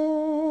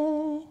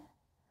way.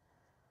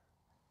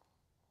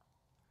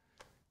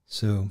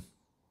 So,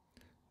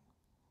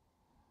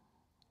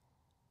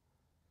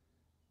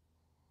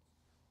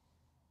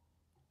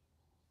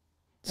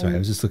 sorry, I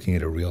was just looking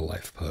at a real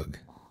life pug.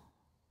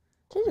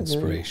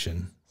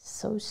 Inspiration.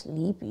 So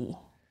sleepy.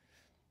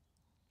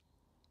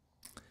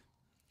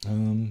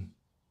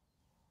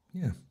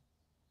 Yeah.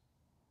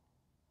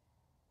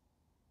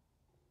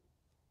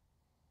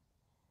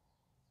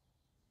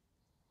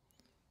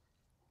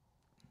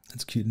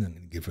 That's cute, and I'm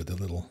going to give her the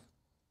little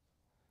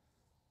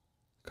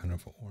kind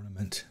of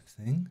ornament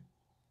thing.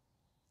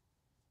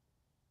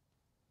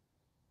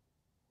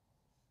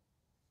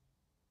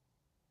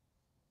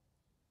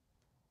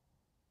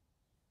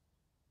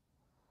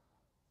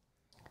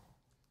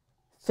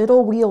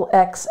 Fiddle Wheel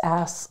X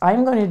asks,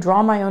 I'm going to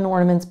draw my own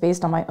ornaments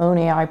based on my own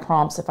AI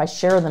prompts. If I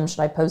share them, should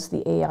I post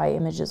the AI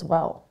image as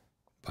well?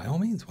 By all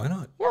means, why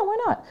not? Yeah, why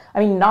not? I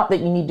mean, not that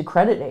you need to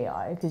credit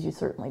AI, because you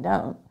certainly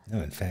don't.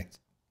 No, in fact,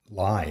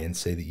 lie and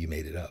say that you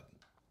made it up.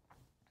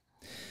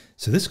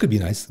 So this could be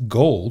nice.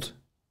 Gold.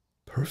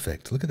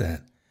 Perfect. Look at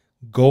that.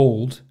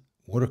 Gold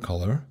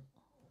watercolor.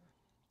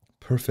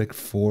 Perfect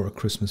for a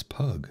Christmas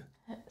pug.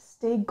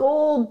 Stay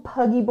gold,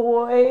 puggy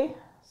boy.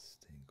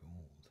 Stay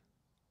gold.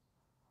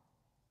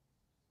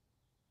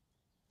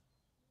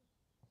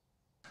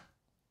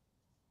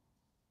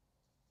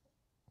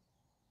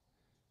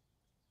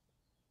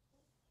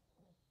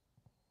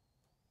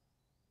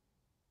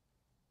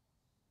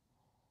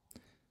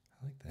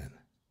 I like that.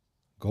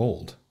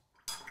 Gold.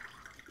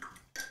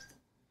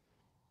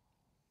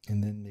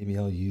 And then maybe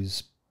I'll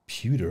use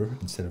pewter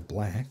instead of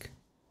black.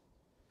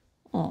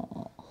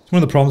 Oh.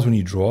 One of the problems when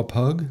you draw a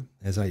pug,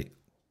 as I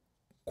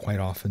quite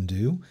often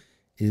do,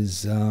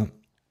 is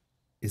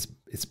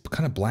it's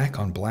kind of black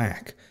on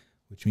black,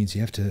 which means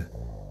you have to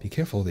be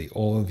careful that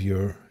all of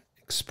your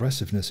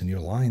expressiveness and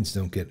your lines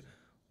don't get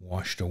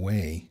washed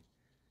away.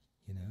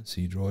 You know,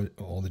 so you draw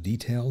all the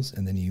details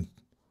and then you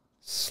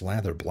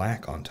slather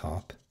black on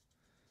top.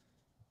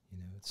 You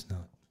know, it's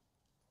not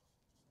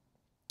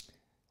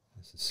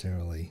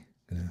necessarily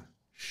going to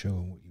show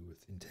what you were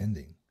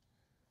intending.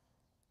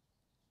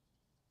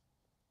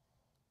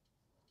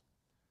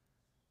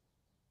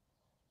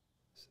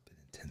 It's a bit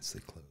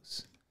intensely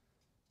close.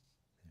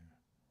 There.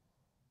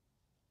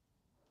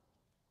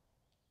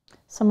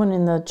 Someone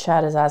in the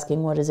chat is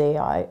asking, what is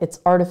AI? It's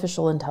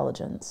artificial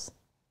intelligence.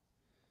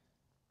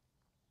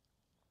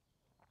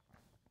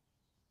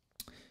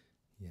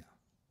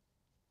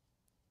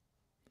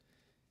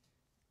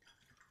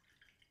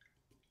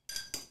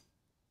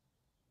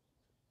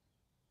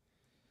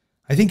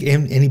 I think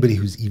anybody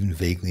who's even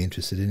vaguely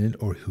interested in it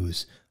or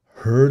who's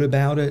heard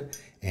about it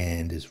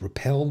and is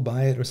repelled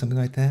by it or something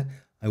like that,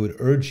 I would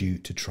urge you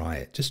to try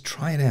it. Just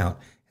try it out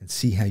and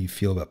see how you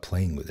feel about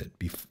playing with it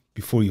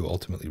before you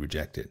ultimately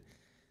reject it.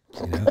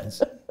 You know,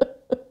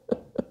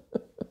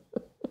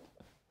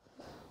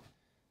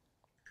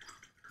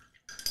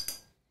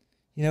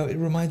 You know, it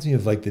reminds me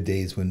of like the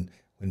days when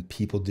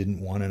people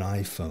didn't want an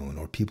iPhone,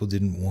 or people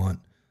didn't want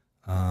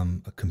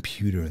a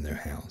computer in their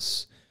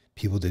house.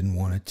 People didn't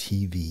want a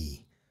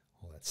TV,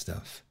 all that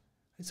stuff.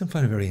 I just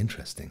find it very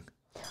interesting.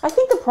 I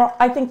think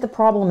the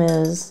problem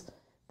is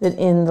that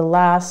in the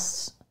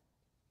last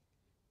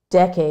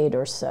decade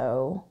or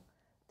so,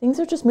 things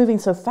are just moving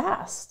so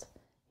fast.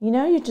 You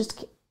know,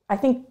 I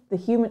think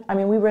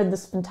we read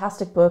this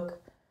fantastic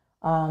book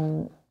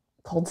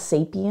called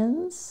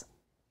Sapiens.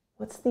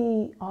 What's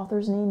the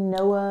author's name?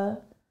 Noah.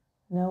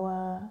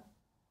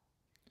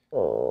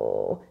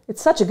 Oh,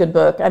 it's such a good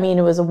book. I mean,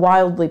 it was a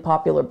wildly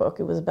popular book.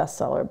 It was a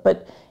bestseller.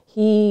 But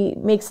he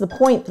makes the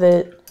point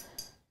that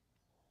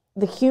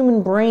the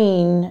human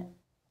brain,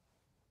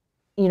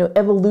 you know,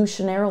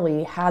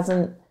 evolutionarily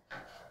hasn't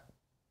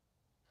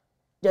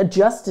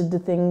adjusted to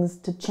things,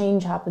 to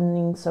change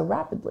happening so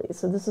rapidly.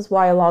 So this is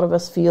why a lot of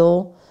us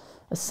feel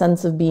a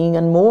sense of being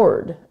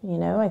unmoored. You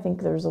know, I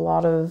think there's a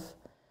lot of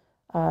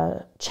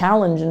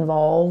challenge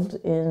involved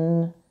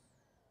in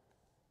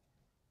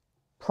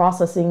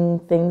processing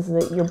things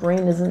that your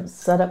brain isn't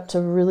set up to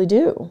really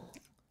do.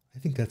 I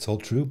think that's all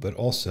true, but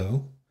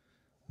also,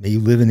 may you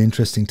live in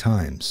interesting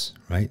times,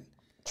 right?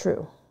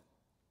 True.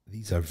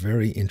 These are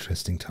very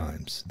interesting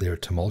times. They're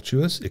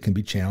tumultuous. It can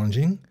be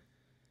challenging,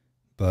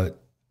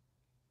 but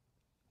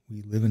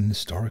we live in an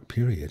historic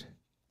period.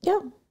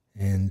 Yeah.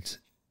 And,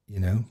 you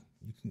know,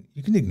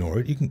 you can ignore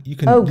it. You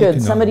can. Oh, good.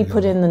 Somebody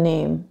put in the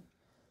name.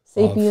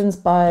 Sapiens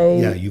by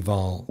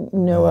Yuval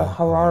Noah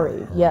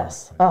Harari.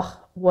 Yes. Ugh,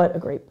 what a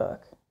great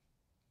book.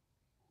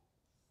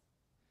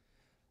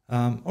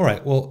 All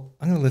right. Well,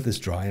 I'm going to let this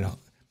dry, and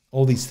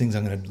all these things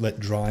I'm going to let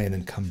dry and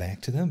then come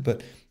back to them.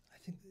 But I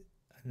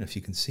don't know if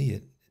you can see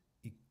it.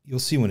 You'll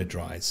see when it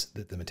dries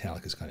that the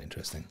metallic is kind of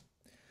interesting.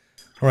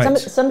 All right.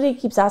 Somebody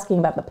keeps asking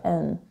about the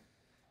pen.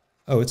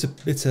 Oh,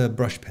 it's a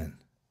brush pen.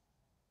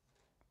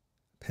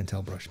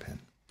 Pentel brush pen.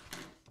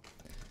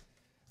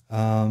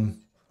 All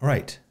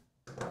right.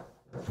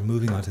 We're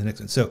moving on to the next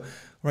one. So, all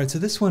right. So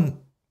this one,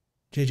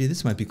 JJ,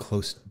 this might be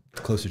closer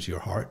to your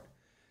heart.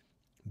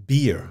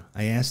 Beer.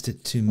 I asked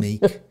it to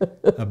make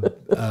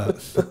a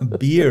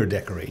beer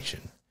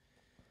decoration.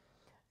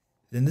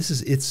 Then this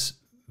is its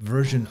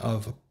version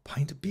of a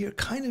pint of beer.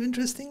 Kind of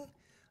interesting.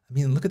 I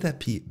mean, look at that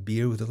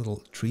beer with the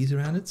little trees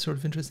around it. Sort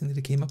of interesting that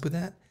it came up with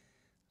that.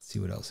 Let's see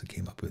what else it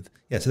came up with.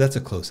 Yeah, so that's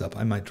a close-up.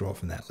 I might draw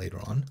from that later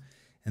on.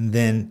 And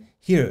then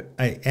here,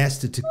 I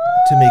asked it to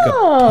make a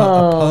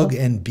pug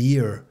and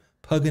beer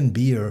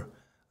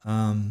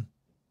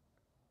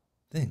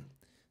thing.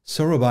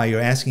 Sorabai,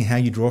 you're asking how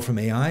you draw from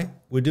AI?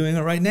 We're doing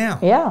it right now.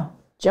 Yeah,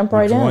 jump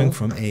right in. We're drawing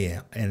from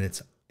AI, and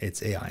it's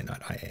AI,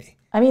 not IA.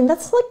 I mean,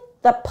 that's like,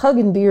 that pug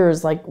and beer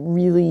is like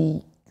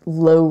really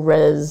low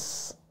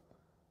res.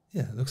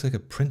 Yeah, it looks like a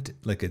print,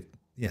 like a,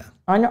 yeah.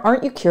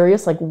 Aren't you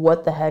curious, like,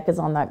 what the heck is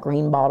on that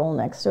green bottle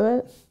next to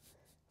it?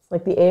 It's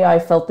like the AI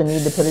felt the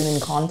need to put it in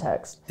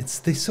context.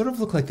 They sort of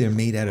look like they're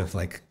made out of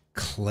like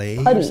clay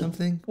Putty. Or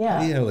something.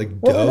 Yeah. Yeah, like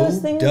what dough. What were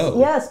those things? Dough.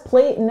 Yes,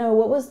 plate. No,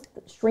 what was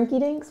Shrinky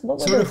Dinks? What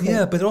were Sort those of, things?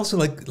 yeah, but also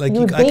like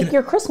you would bake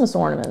your Christmas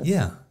ornaments.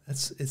 Yeah,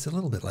 it's a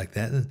little bit like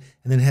that, and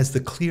then it has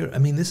the clear. I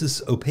mean, this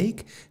is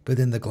opaque, but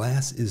then the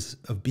glass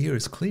of beer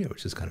is clear,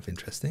 which is kind of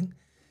interesting,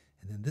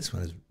 and then this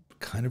one is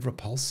kind of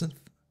repulsive.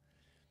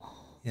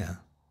 Yeah.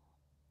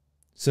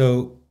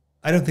 So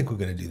I don't think we're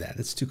going to do that.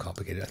 It's too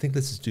complicated. I think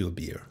let's just do a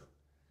beer.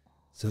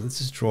 So let's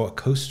just draw a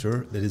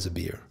coaster that is a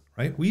beer,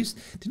 right?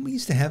 Didn't we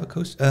used to have a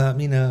coaster?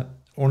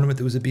 Ornament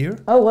that was a beer?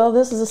 Oh, well,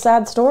 this is a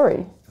sad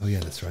story. Oh, yeah,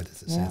 that's right.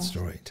 That's a sad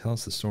story. Tell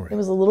us the story. It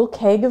was a little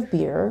keg of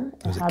beer.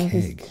 It was a had keg.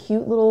 These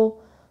cute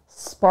little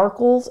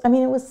sparkles. I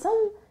mean, it was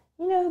some,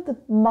 the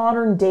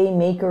modern day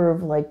maker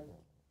of like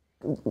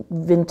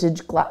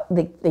vintage glass.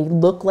 They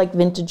look like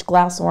vintage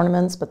glass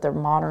ornaments, but they're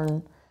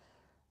modern.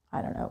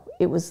 I don't know.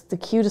 It was the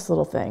cutest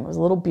little thing. It was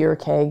a little beer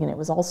keg, and it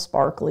was all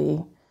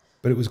sparkly.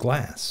 But it was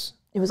glass.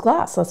 It was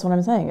glass. That's what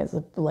I'm saying. It's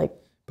like.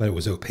 But it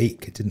was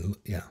opaque. It didn't.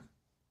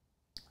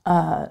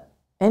 Yeah.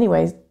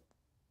 Anyways,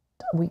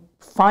 we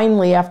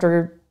finally,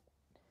 after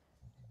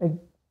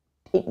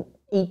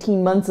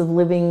 18 months of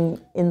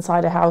living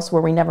inside a house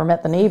where we never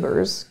met the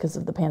neighbors because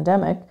of the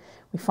pandemic,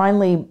 we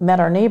finally met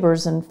our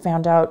neighbors and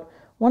found out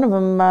one of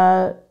them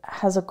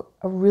has a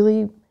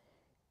really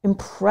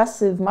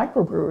impressive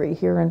microbrewery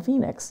here in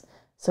Phoenix.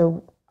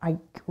 So I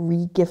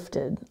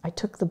re-gifted. I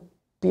took the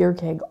beer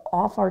keg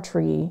off our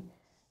tree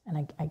and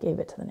I gave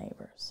it to the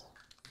neighbors.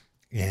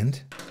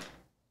 And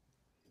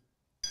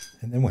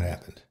then what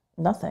happened?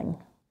 Nothing.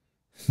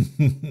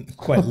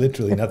 Quite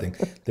literally nothing.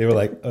 They were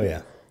like, "Oh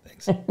yeah,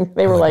 thanks."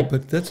 They were like,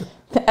 "But that's."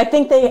 I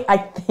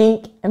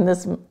think, and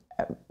this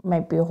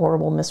might be a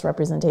horrible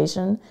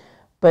misrepresentation,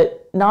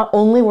 but not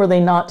only were they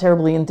not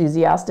terribly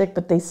enthusiastic,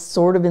 but they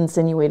sort of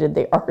insinuated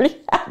they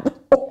already had the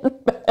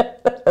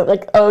ornament.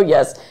 Like, oh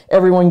yes,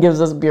 everyone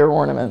gives us beer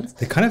ornaments.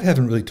 They kind of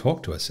haven't really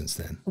talked to us since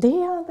then. They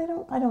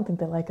don't. I don't think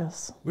they like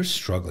us. We're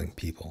struggling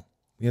people.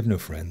 We have no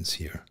friends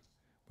here.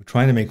 We're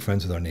trying to make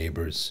friends with our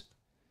neighbors,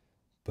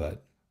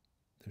 but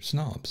They're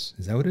snobs.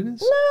 Is that what it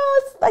is?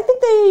 No, I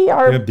think they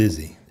are. They're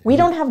busy. We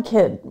don't have a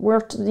kid.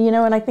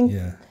 And I think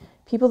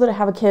people that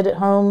have a kid at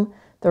home,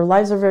 their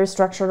lives are very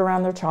structured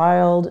around their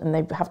child, and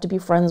they have to be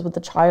friends with the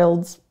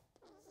child's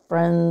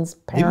friends,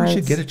 parents. Maybe we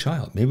should get a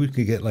child. Maybe we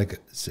could get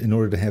in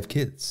order to have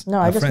kids. No,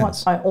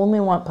 I only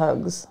want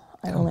pugs.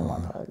 I only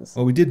want pugs.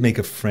 Well, we did make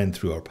a friend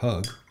through our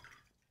pug.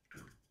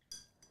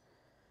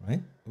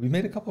 Right? We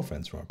made a couple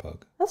friends from our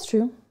pug. That's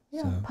true.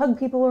 Yeah, so, pug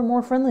people are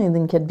more friendly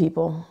than kid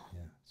people. Yeah,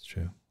 it's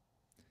true.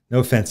 No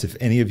offense if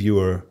any of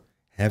you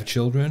have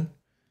children,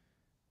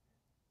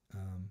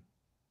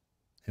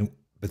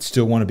 but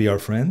still want to be our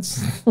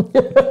friends.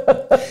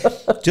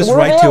 Just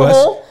write to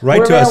us.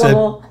 Write to us at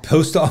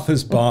Post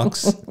Office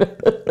Box.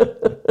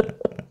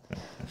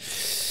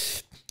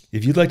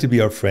 If you'd like to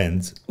be our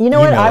friends, you know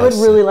what? I would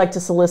really like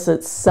to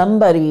solicit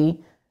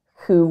somebody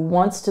who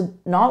wants to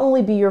not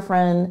only be your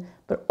friend,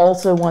 but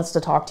also wants to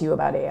talk to you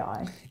about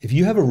AI. If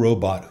you have a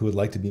robot who would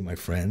like to be my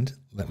friend,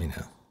 let me know.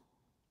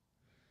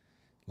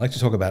 I'd like to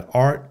talk about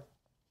art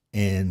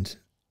and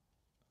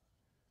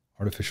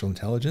artificial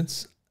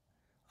intelligence.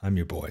 I'm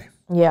your boy.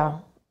 Yeah.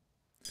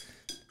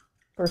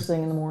 First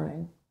thing in the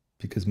morning.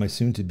 Because my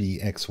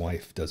soon-to-be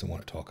ex-wife doesn't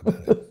want to talk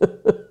about it.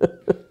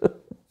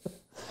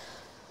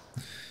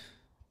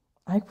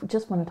 I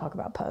just want to talk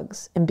about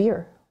pugs and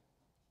beer.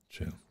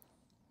 True.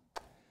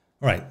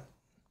 All right.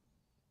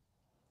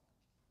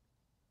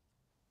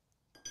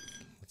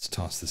 Let's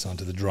toss this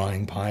onto the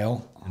drying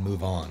pile and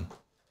move on.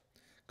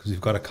 Because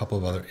we've got a couple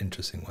of other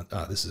interesting ones.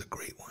 This is a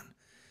great one.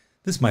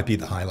 This might be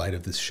the highlight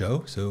of this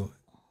show, so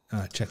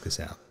check this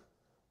out.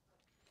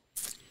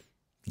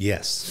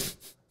 Yes.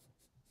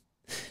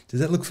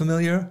 Does that look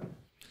familiar?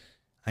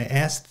 I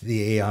asked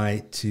the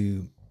AI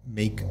to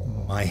make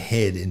my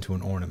head into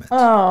an ornament.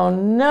 Oh,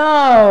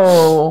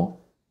 no.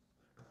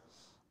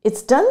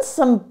 It's done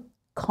some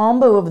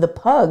combo of the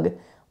pug.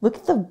 Look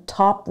at the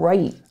top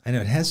right. I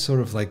know. It has sort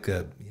of like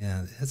it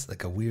has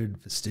like a weird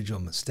vestigial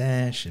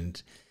mustache,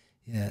 and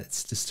yeah,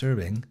 it's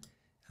disturbing.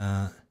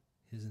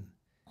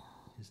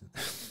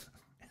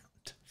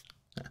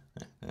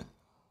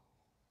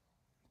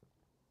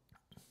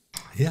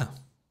 Yeah,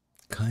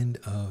 kind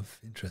of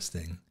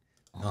interesting.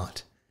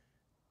 Not.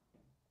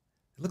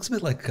 It looks a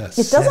bit like it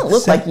doesn't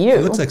look like you.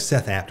 It looks like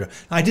Seth After.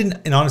 I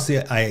didn't, and honestly,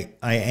 I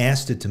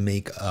asked it to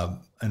make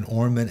an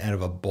ornament out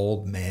of a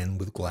bald man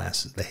with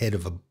glasses, the head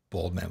of a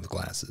bald man with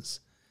glasses.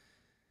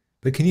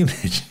 But can you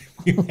imagine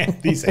if you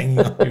had these hanging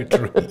on your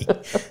tree?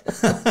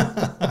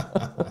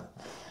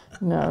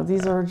 No,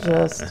 these are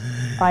just.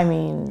 I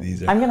mean,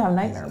 I'm gonna have a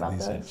nightmare about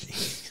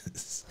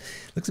this.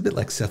 Looks a bit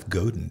like Seth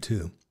Godin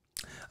too.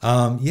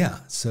 Yeah.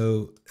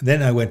 So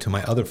then I went to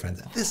my other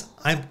friends.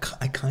 I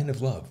kind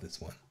of love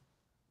this one.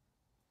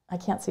 I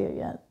can't see it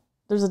yet.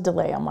 There's a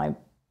delay on my.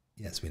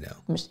 Yes, we know.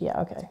 Yeah.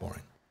 Okay. It's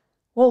boring.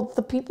 Well,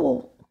 the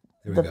people.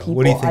 The people.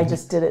 What do you think? I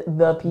just did it.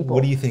 The people.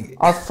 What do you think?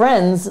 Our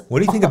friends. What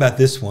do you think about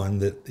this one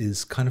that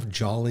is kind of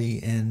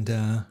jolly and?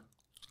 I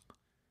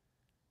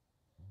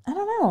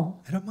don't know.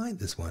 I don't mind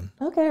this one.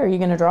 Okay. Are you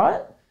going to draw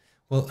it?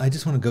 Well, I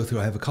just want to go through.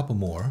 I have a couple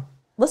more.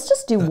 Let's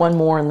just do one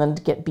more and then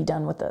be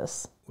done with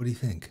this. What do you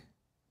think?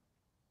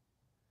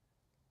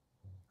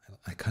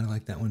 I kind of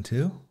like that one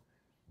too.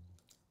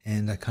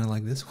 And I kind of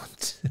like this one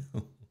too.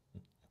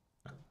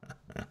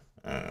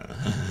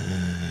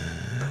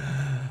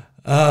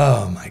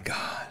 Oh my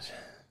God.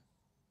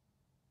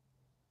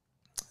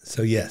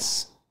 So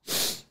yes.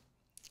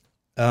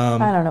 I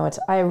don't know.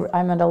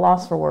 I'm at a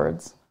loss for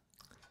words.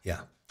 Yeah.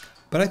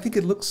 But I think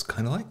it looks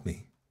kind of like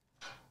me.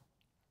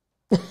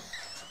 I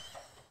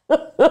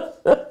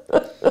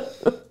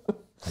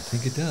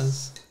think it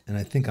does. And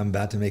I think I'm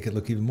about to make it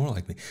look even more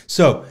like me.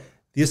 So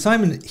the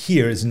assignment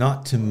here is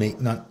not to make,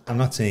 I'm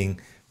not saying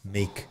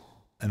make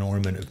an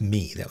ornament of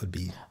me. That would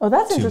be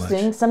that's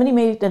interesting. Much. Somebody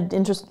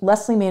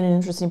Leslie made an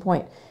interesting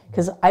point,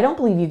 because I don't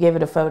believe you gave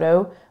it a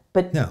photo,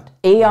 but no.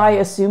 AI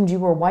assumed you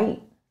were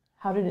white.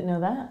 How did it know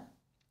that?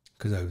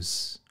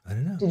 Because I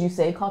don't know. Did you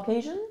say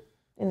Caucasian?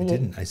 I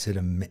didn't. I said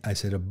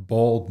a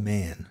bald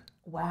man.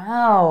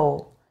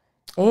 Wow.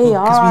 AI.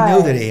 Because we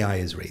know that AI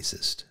is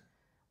racist.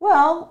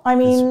 Well, I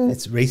mean,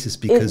 it's racist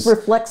because it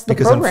reflects the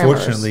programmers.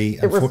 Unfortunately,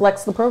 it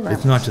reflects the programmers.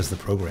 It's not just the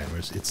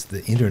programmers; it's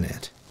the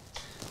internet.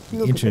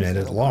 The internet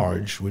at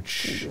large,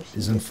 which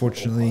is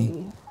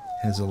unfortunately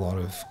has a lot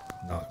of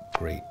not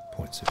great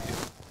points of view.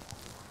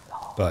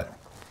 But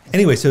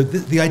anyway, so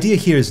the idea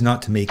here is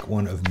not to make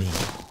one of me,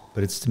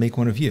 but it's to make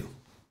one of you.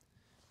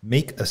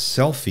 Make a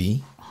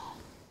selfie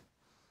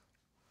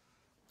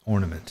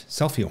ornament.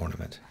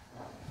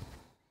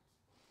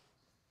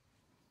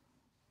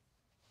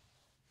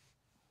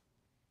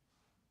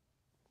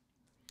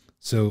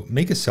 So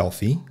make a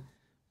selfie,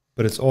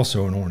 but it's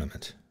also an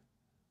ornament.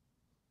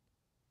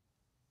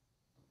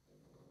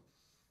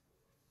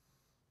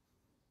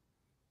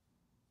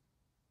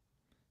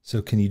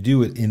 So can you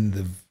do it in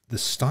the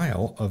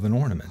style of an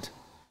ornament,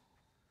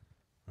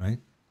 right?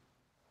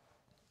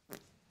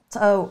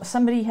 So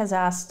somebody has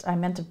asked, I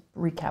meant to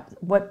recap,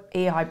 what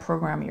AI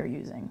program you're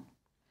using.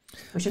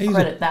 We should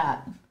credit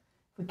that.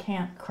 We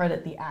can't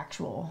credit the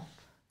actual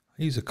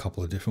I use a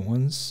couple of different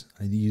ones.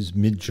 I use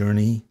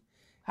Midjourney.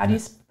 How do you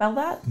spell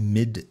that?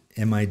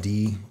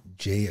 MIDJOURNEY.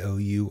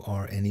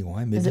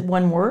 Is it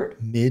one word?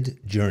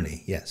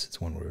 Midjourney. Yes,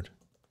 it's one word.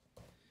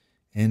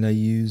 And I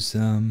use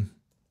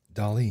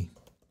DALL-E.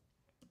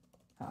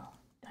 Oh,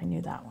 I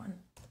knew that one.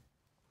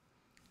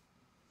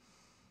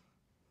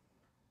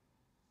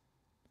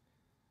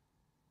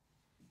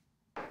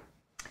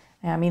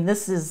 Yeah, I mean,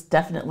 this is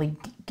definitely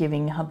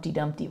giving Humpty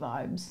Dumpty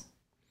vibes.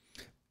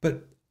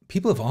 But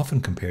people have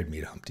often compared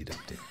me to Humpty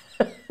Dumpty.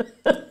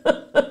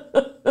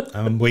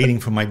 I'm waiting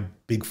for my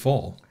big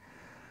fall.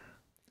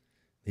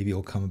 Maybe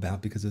it'll come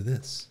about because of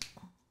this.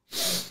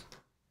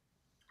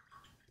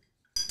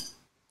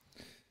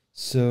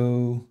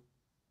 So...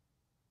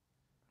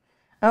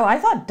 Oh, I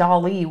thought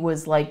DALL-E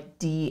was like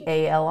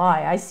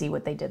DALI. I see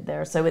what they did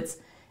there. So it's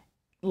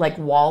like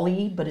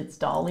Wall-E, but it's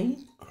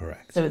DALL-E.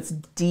 Correct. So it's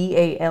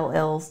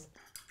DALL-E?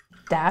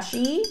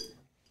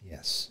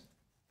 Yes.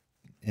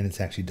 And it's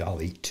actually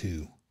DALL-E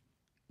 2.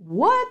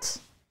 What?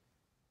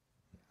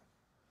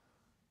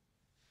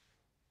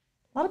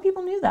 A lot of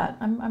people knew that.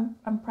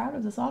 I'm proud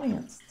of this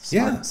audience.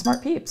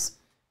 Smart peeps.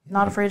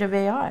 Not afraid of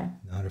AI.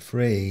 Not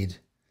afraid.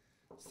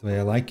 That's the way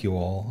I like you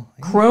all.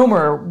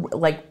 Cromer,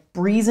 like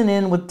breezing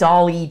in with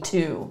DALL-E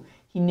 2.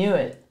 He knew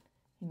it.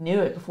 He knew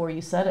it before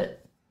you said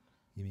it.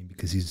 You mean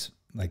because he's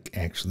like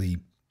actually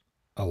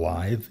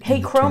alive?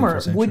 Hey,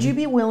 Cromer, would you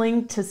be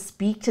willing to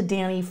speak to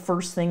Danny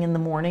first thing in the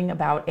morning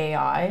about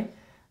AI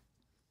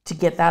to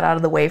get that out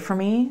of the way for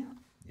me?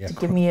 Yeah, to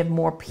give me a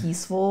more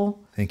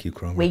peaceful, thank you,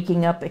 Cromer,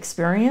 waking up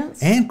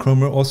experience. And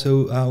Cromer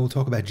also will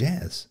talk about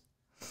jazz.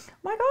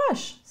 My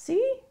gosh,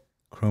 see?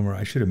 Cromer,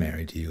 I should have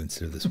married you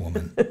instead of this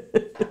woman.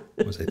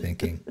 What was I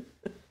thinking?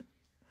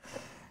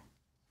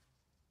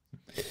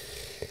 Man,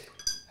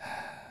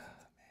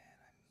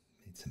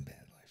 I made some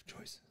bad life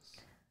choices.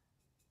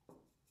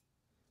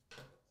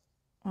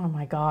 Oh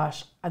my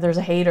gosh, there's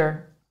a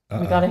hater.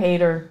 Uh-oh. We got a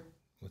hater.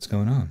 What's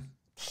going on?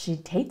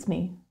 She hates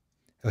me.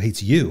 Oh,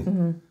 hates you?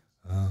 Mm-hmm.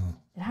 Oh.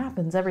 It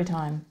happens every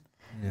time.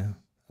 Yeah.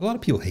 A lot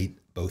of people hate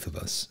both of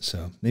us,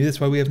 so maybe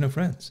that's why we have no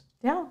friends.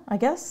 Yeah, I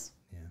guess.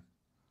 Yeah.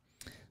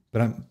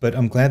 But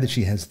I'm glad that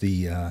she has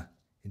the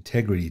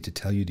integrity to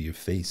tell you to your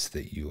face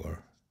that you are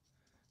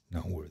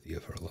not worthy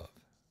of her love.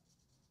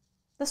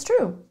 That's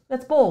true.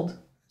 That's bold.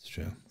 It's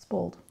true. It's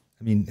bold.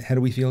 I mean, how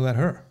do we feel about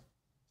her?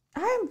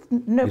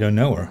 You don't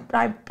know her.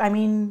 I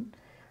mean,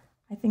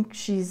 I think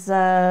she's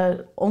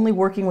only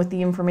working with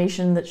the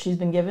information that she's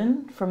been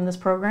given from this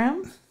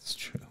program. It's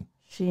true.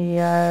 She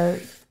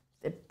has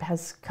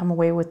come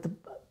away with the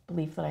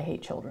belief that I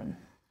hate children.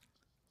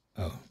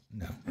 Oh,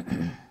 no.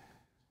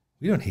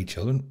 We don't hate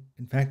children.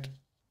 In fact,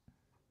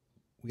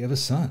 we have a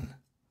son.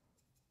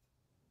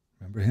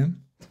 Remember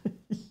him?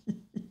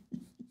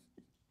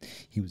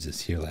 He was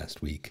just here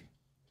last week.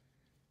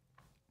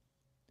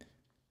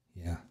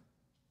 Yeah.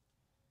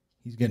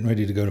 He's getting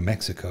ready to go to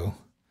Mexico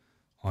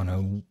on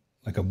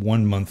a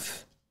 1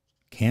 month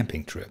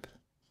camping trip.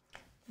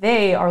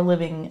 They are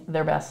living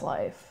their best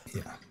life.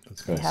 Yeah.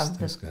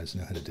 Those guys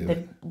know how to do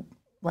it.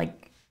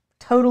 Like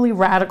totally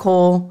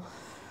radical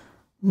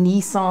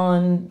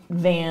Nissan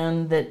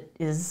van that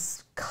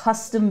is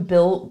custom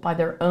built by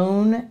their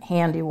own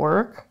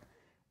handiwork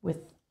with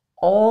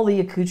all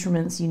the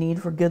accoutrements you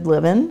need for good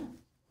living.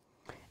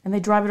 And they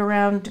drive it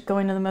around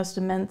going to the most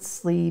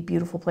immensely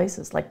beautiful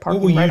places, like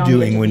parking right on the edge of the beach. What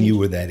were you doing when you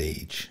were that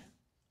age?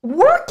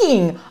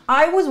 Working.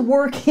 I was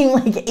working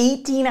like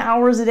 18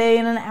 hours a day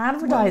in an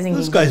advertising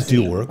agency. Those guys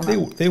do work.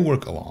 They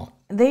work a lot.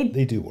 They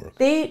do work.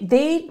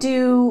 They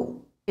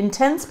do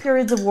intense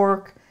periods of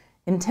work,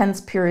 intense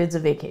periods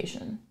of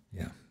vacation.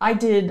 Yeah. I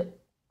did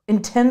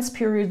intense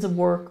periods of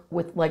work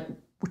with like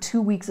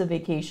 2 weeks of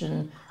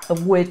vacation,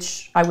 of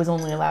which I was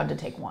only allowed to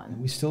take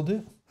one. We still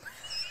do.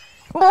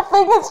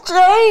 Nothing has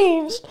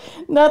changed.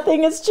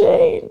 Nothing has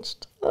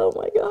changed. Oh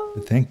my God.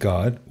 But thank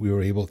God we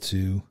were able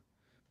to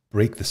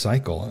break the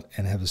cycle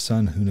and have a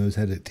son who knows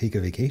how to take a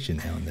vacation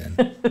now and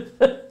then.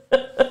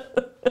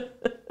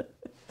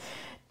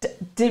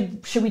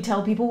 Should we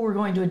tell people we're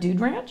going to a dude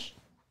ranch?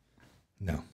 No.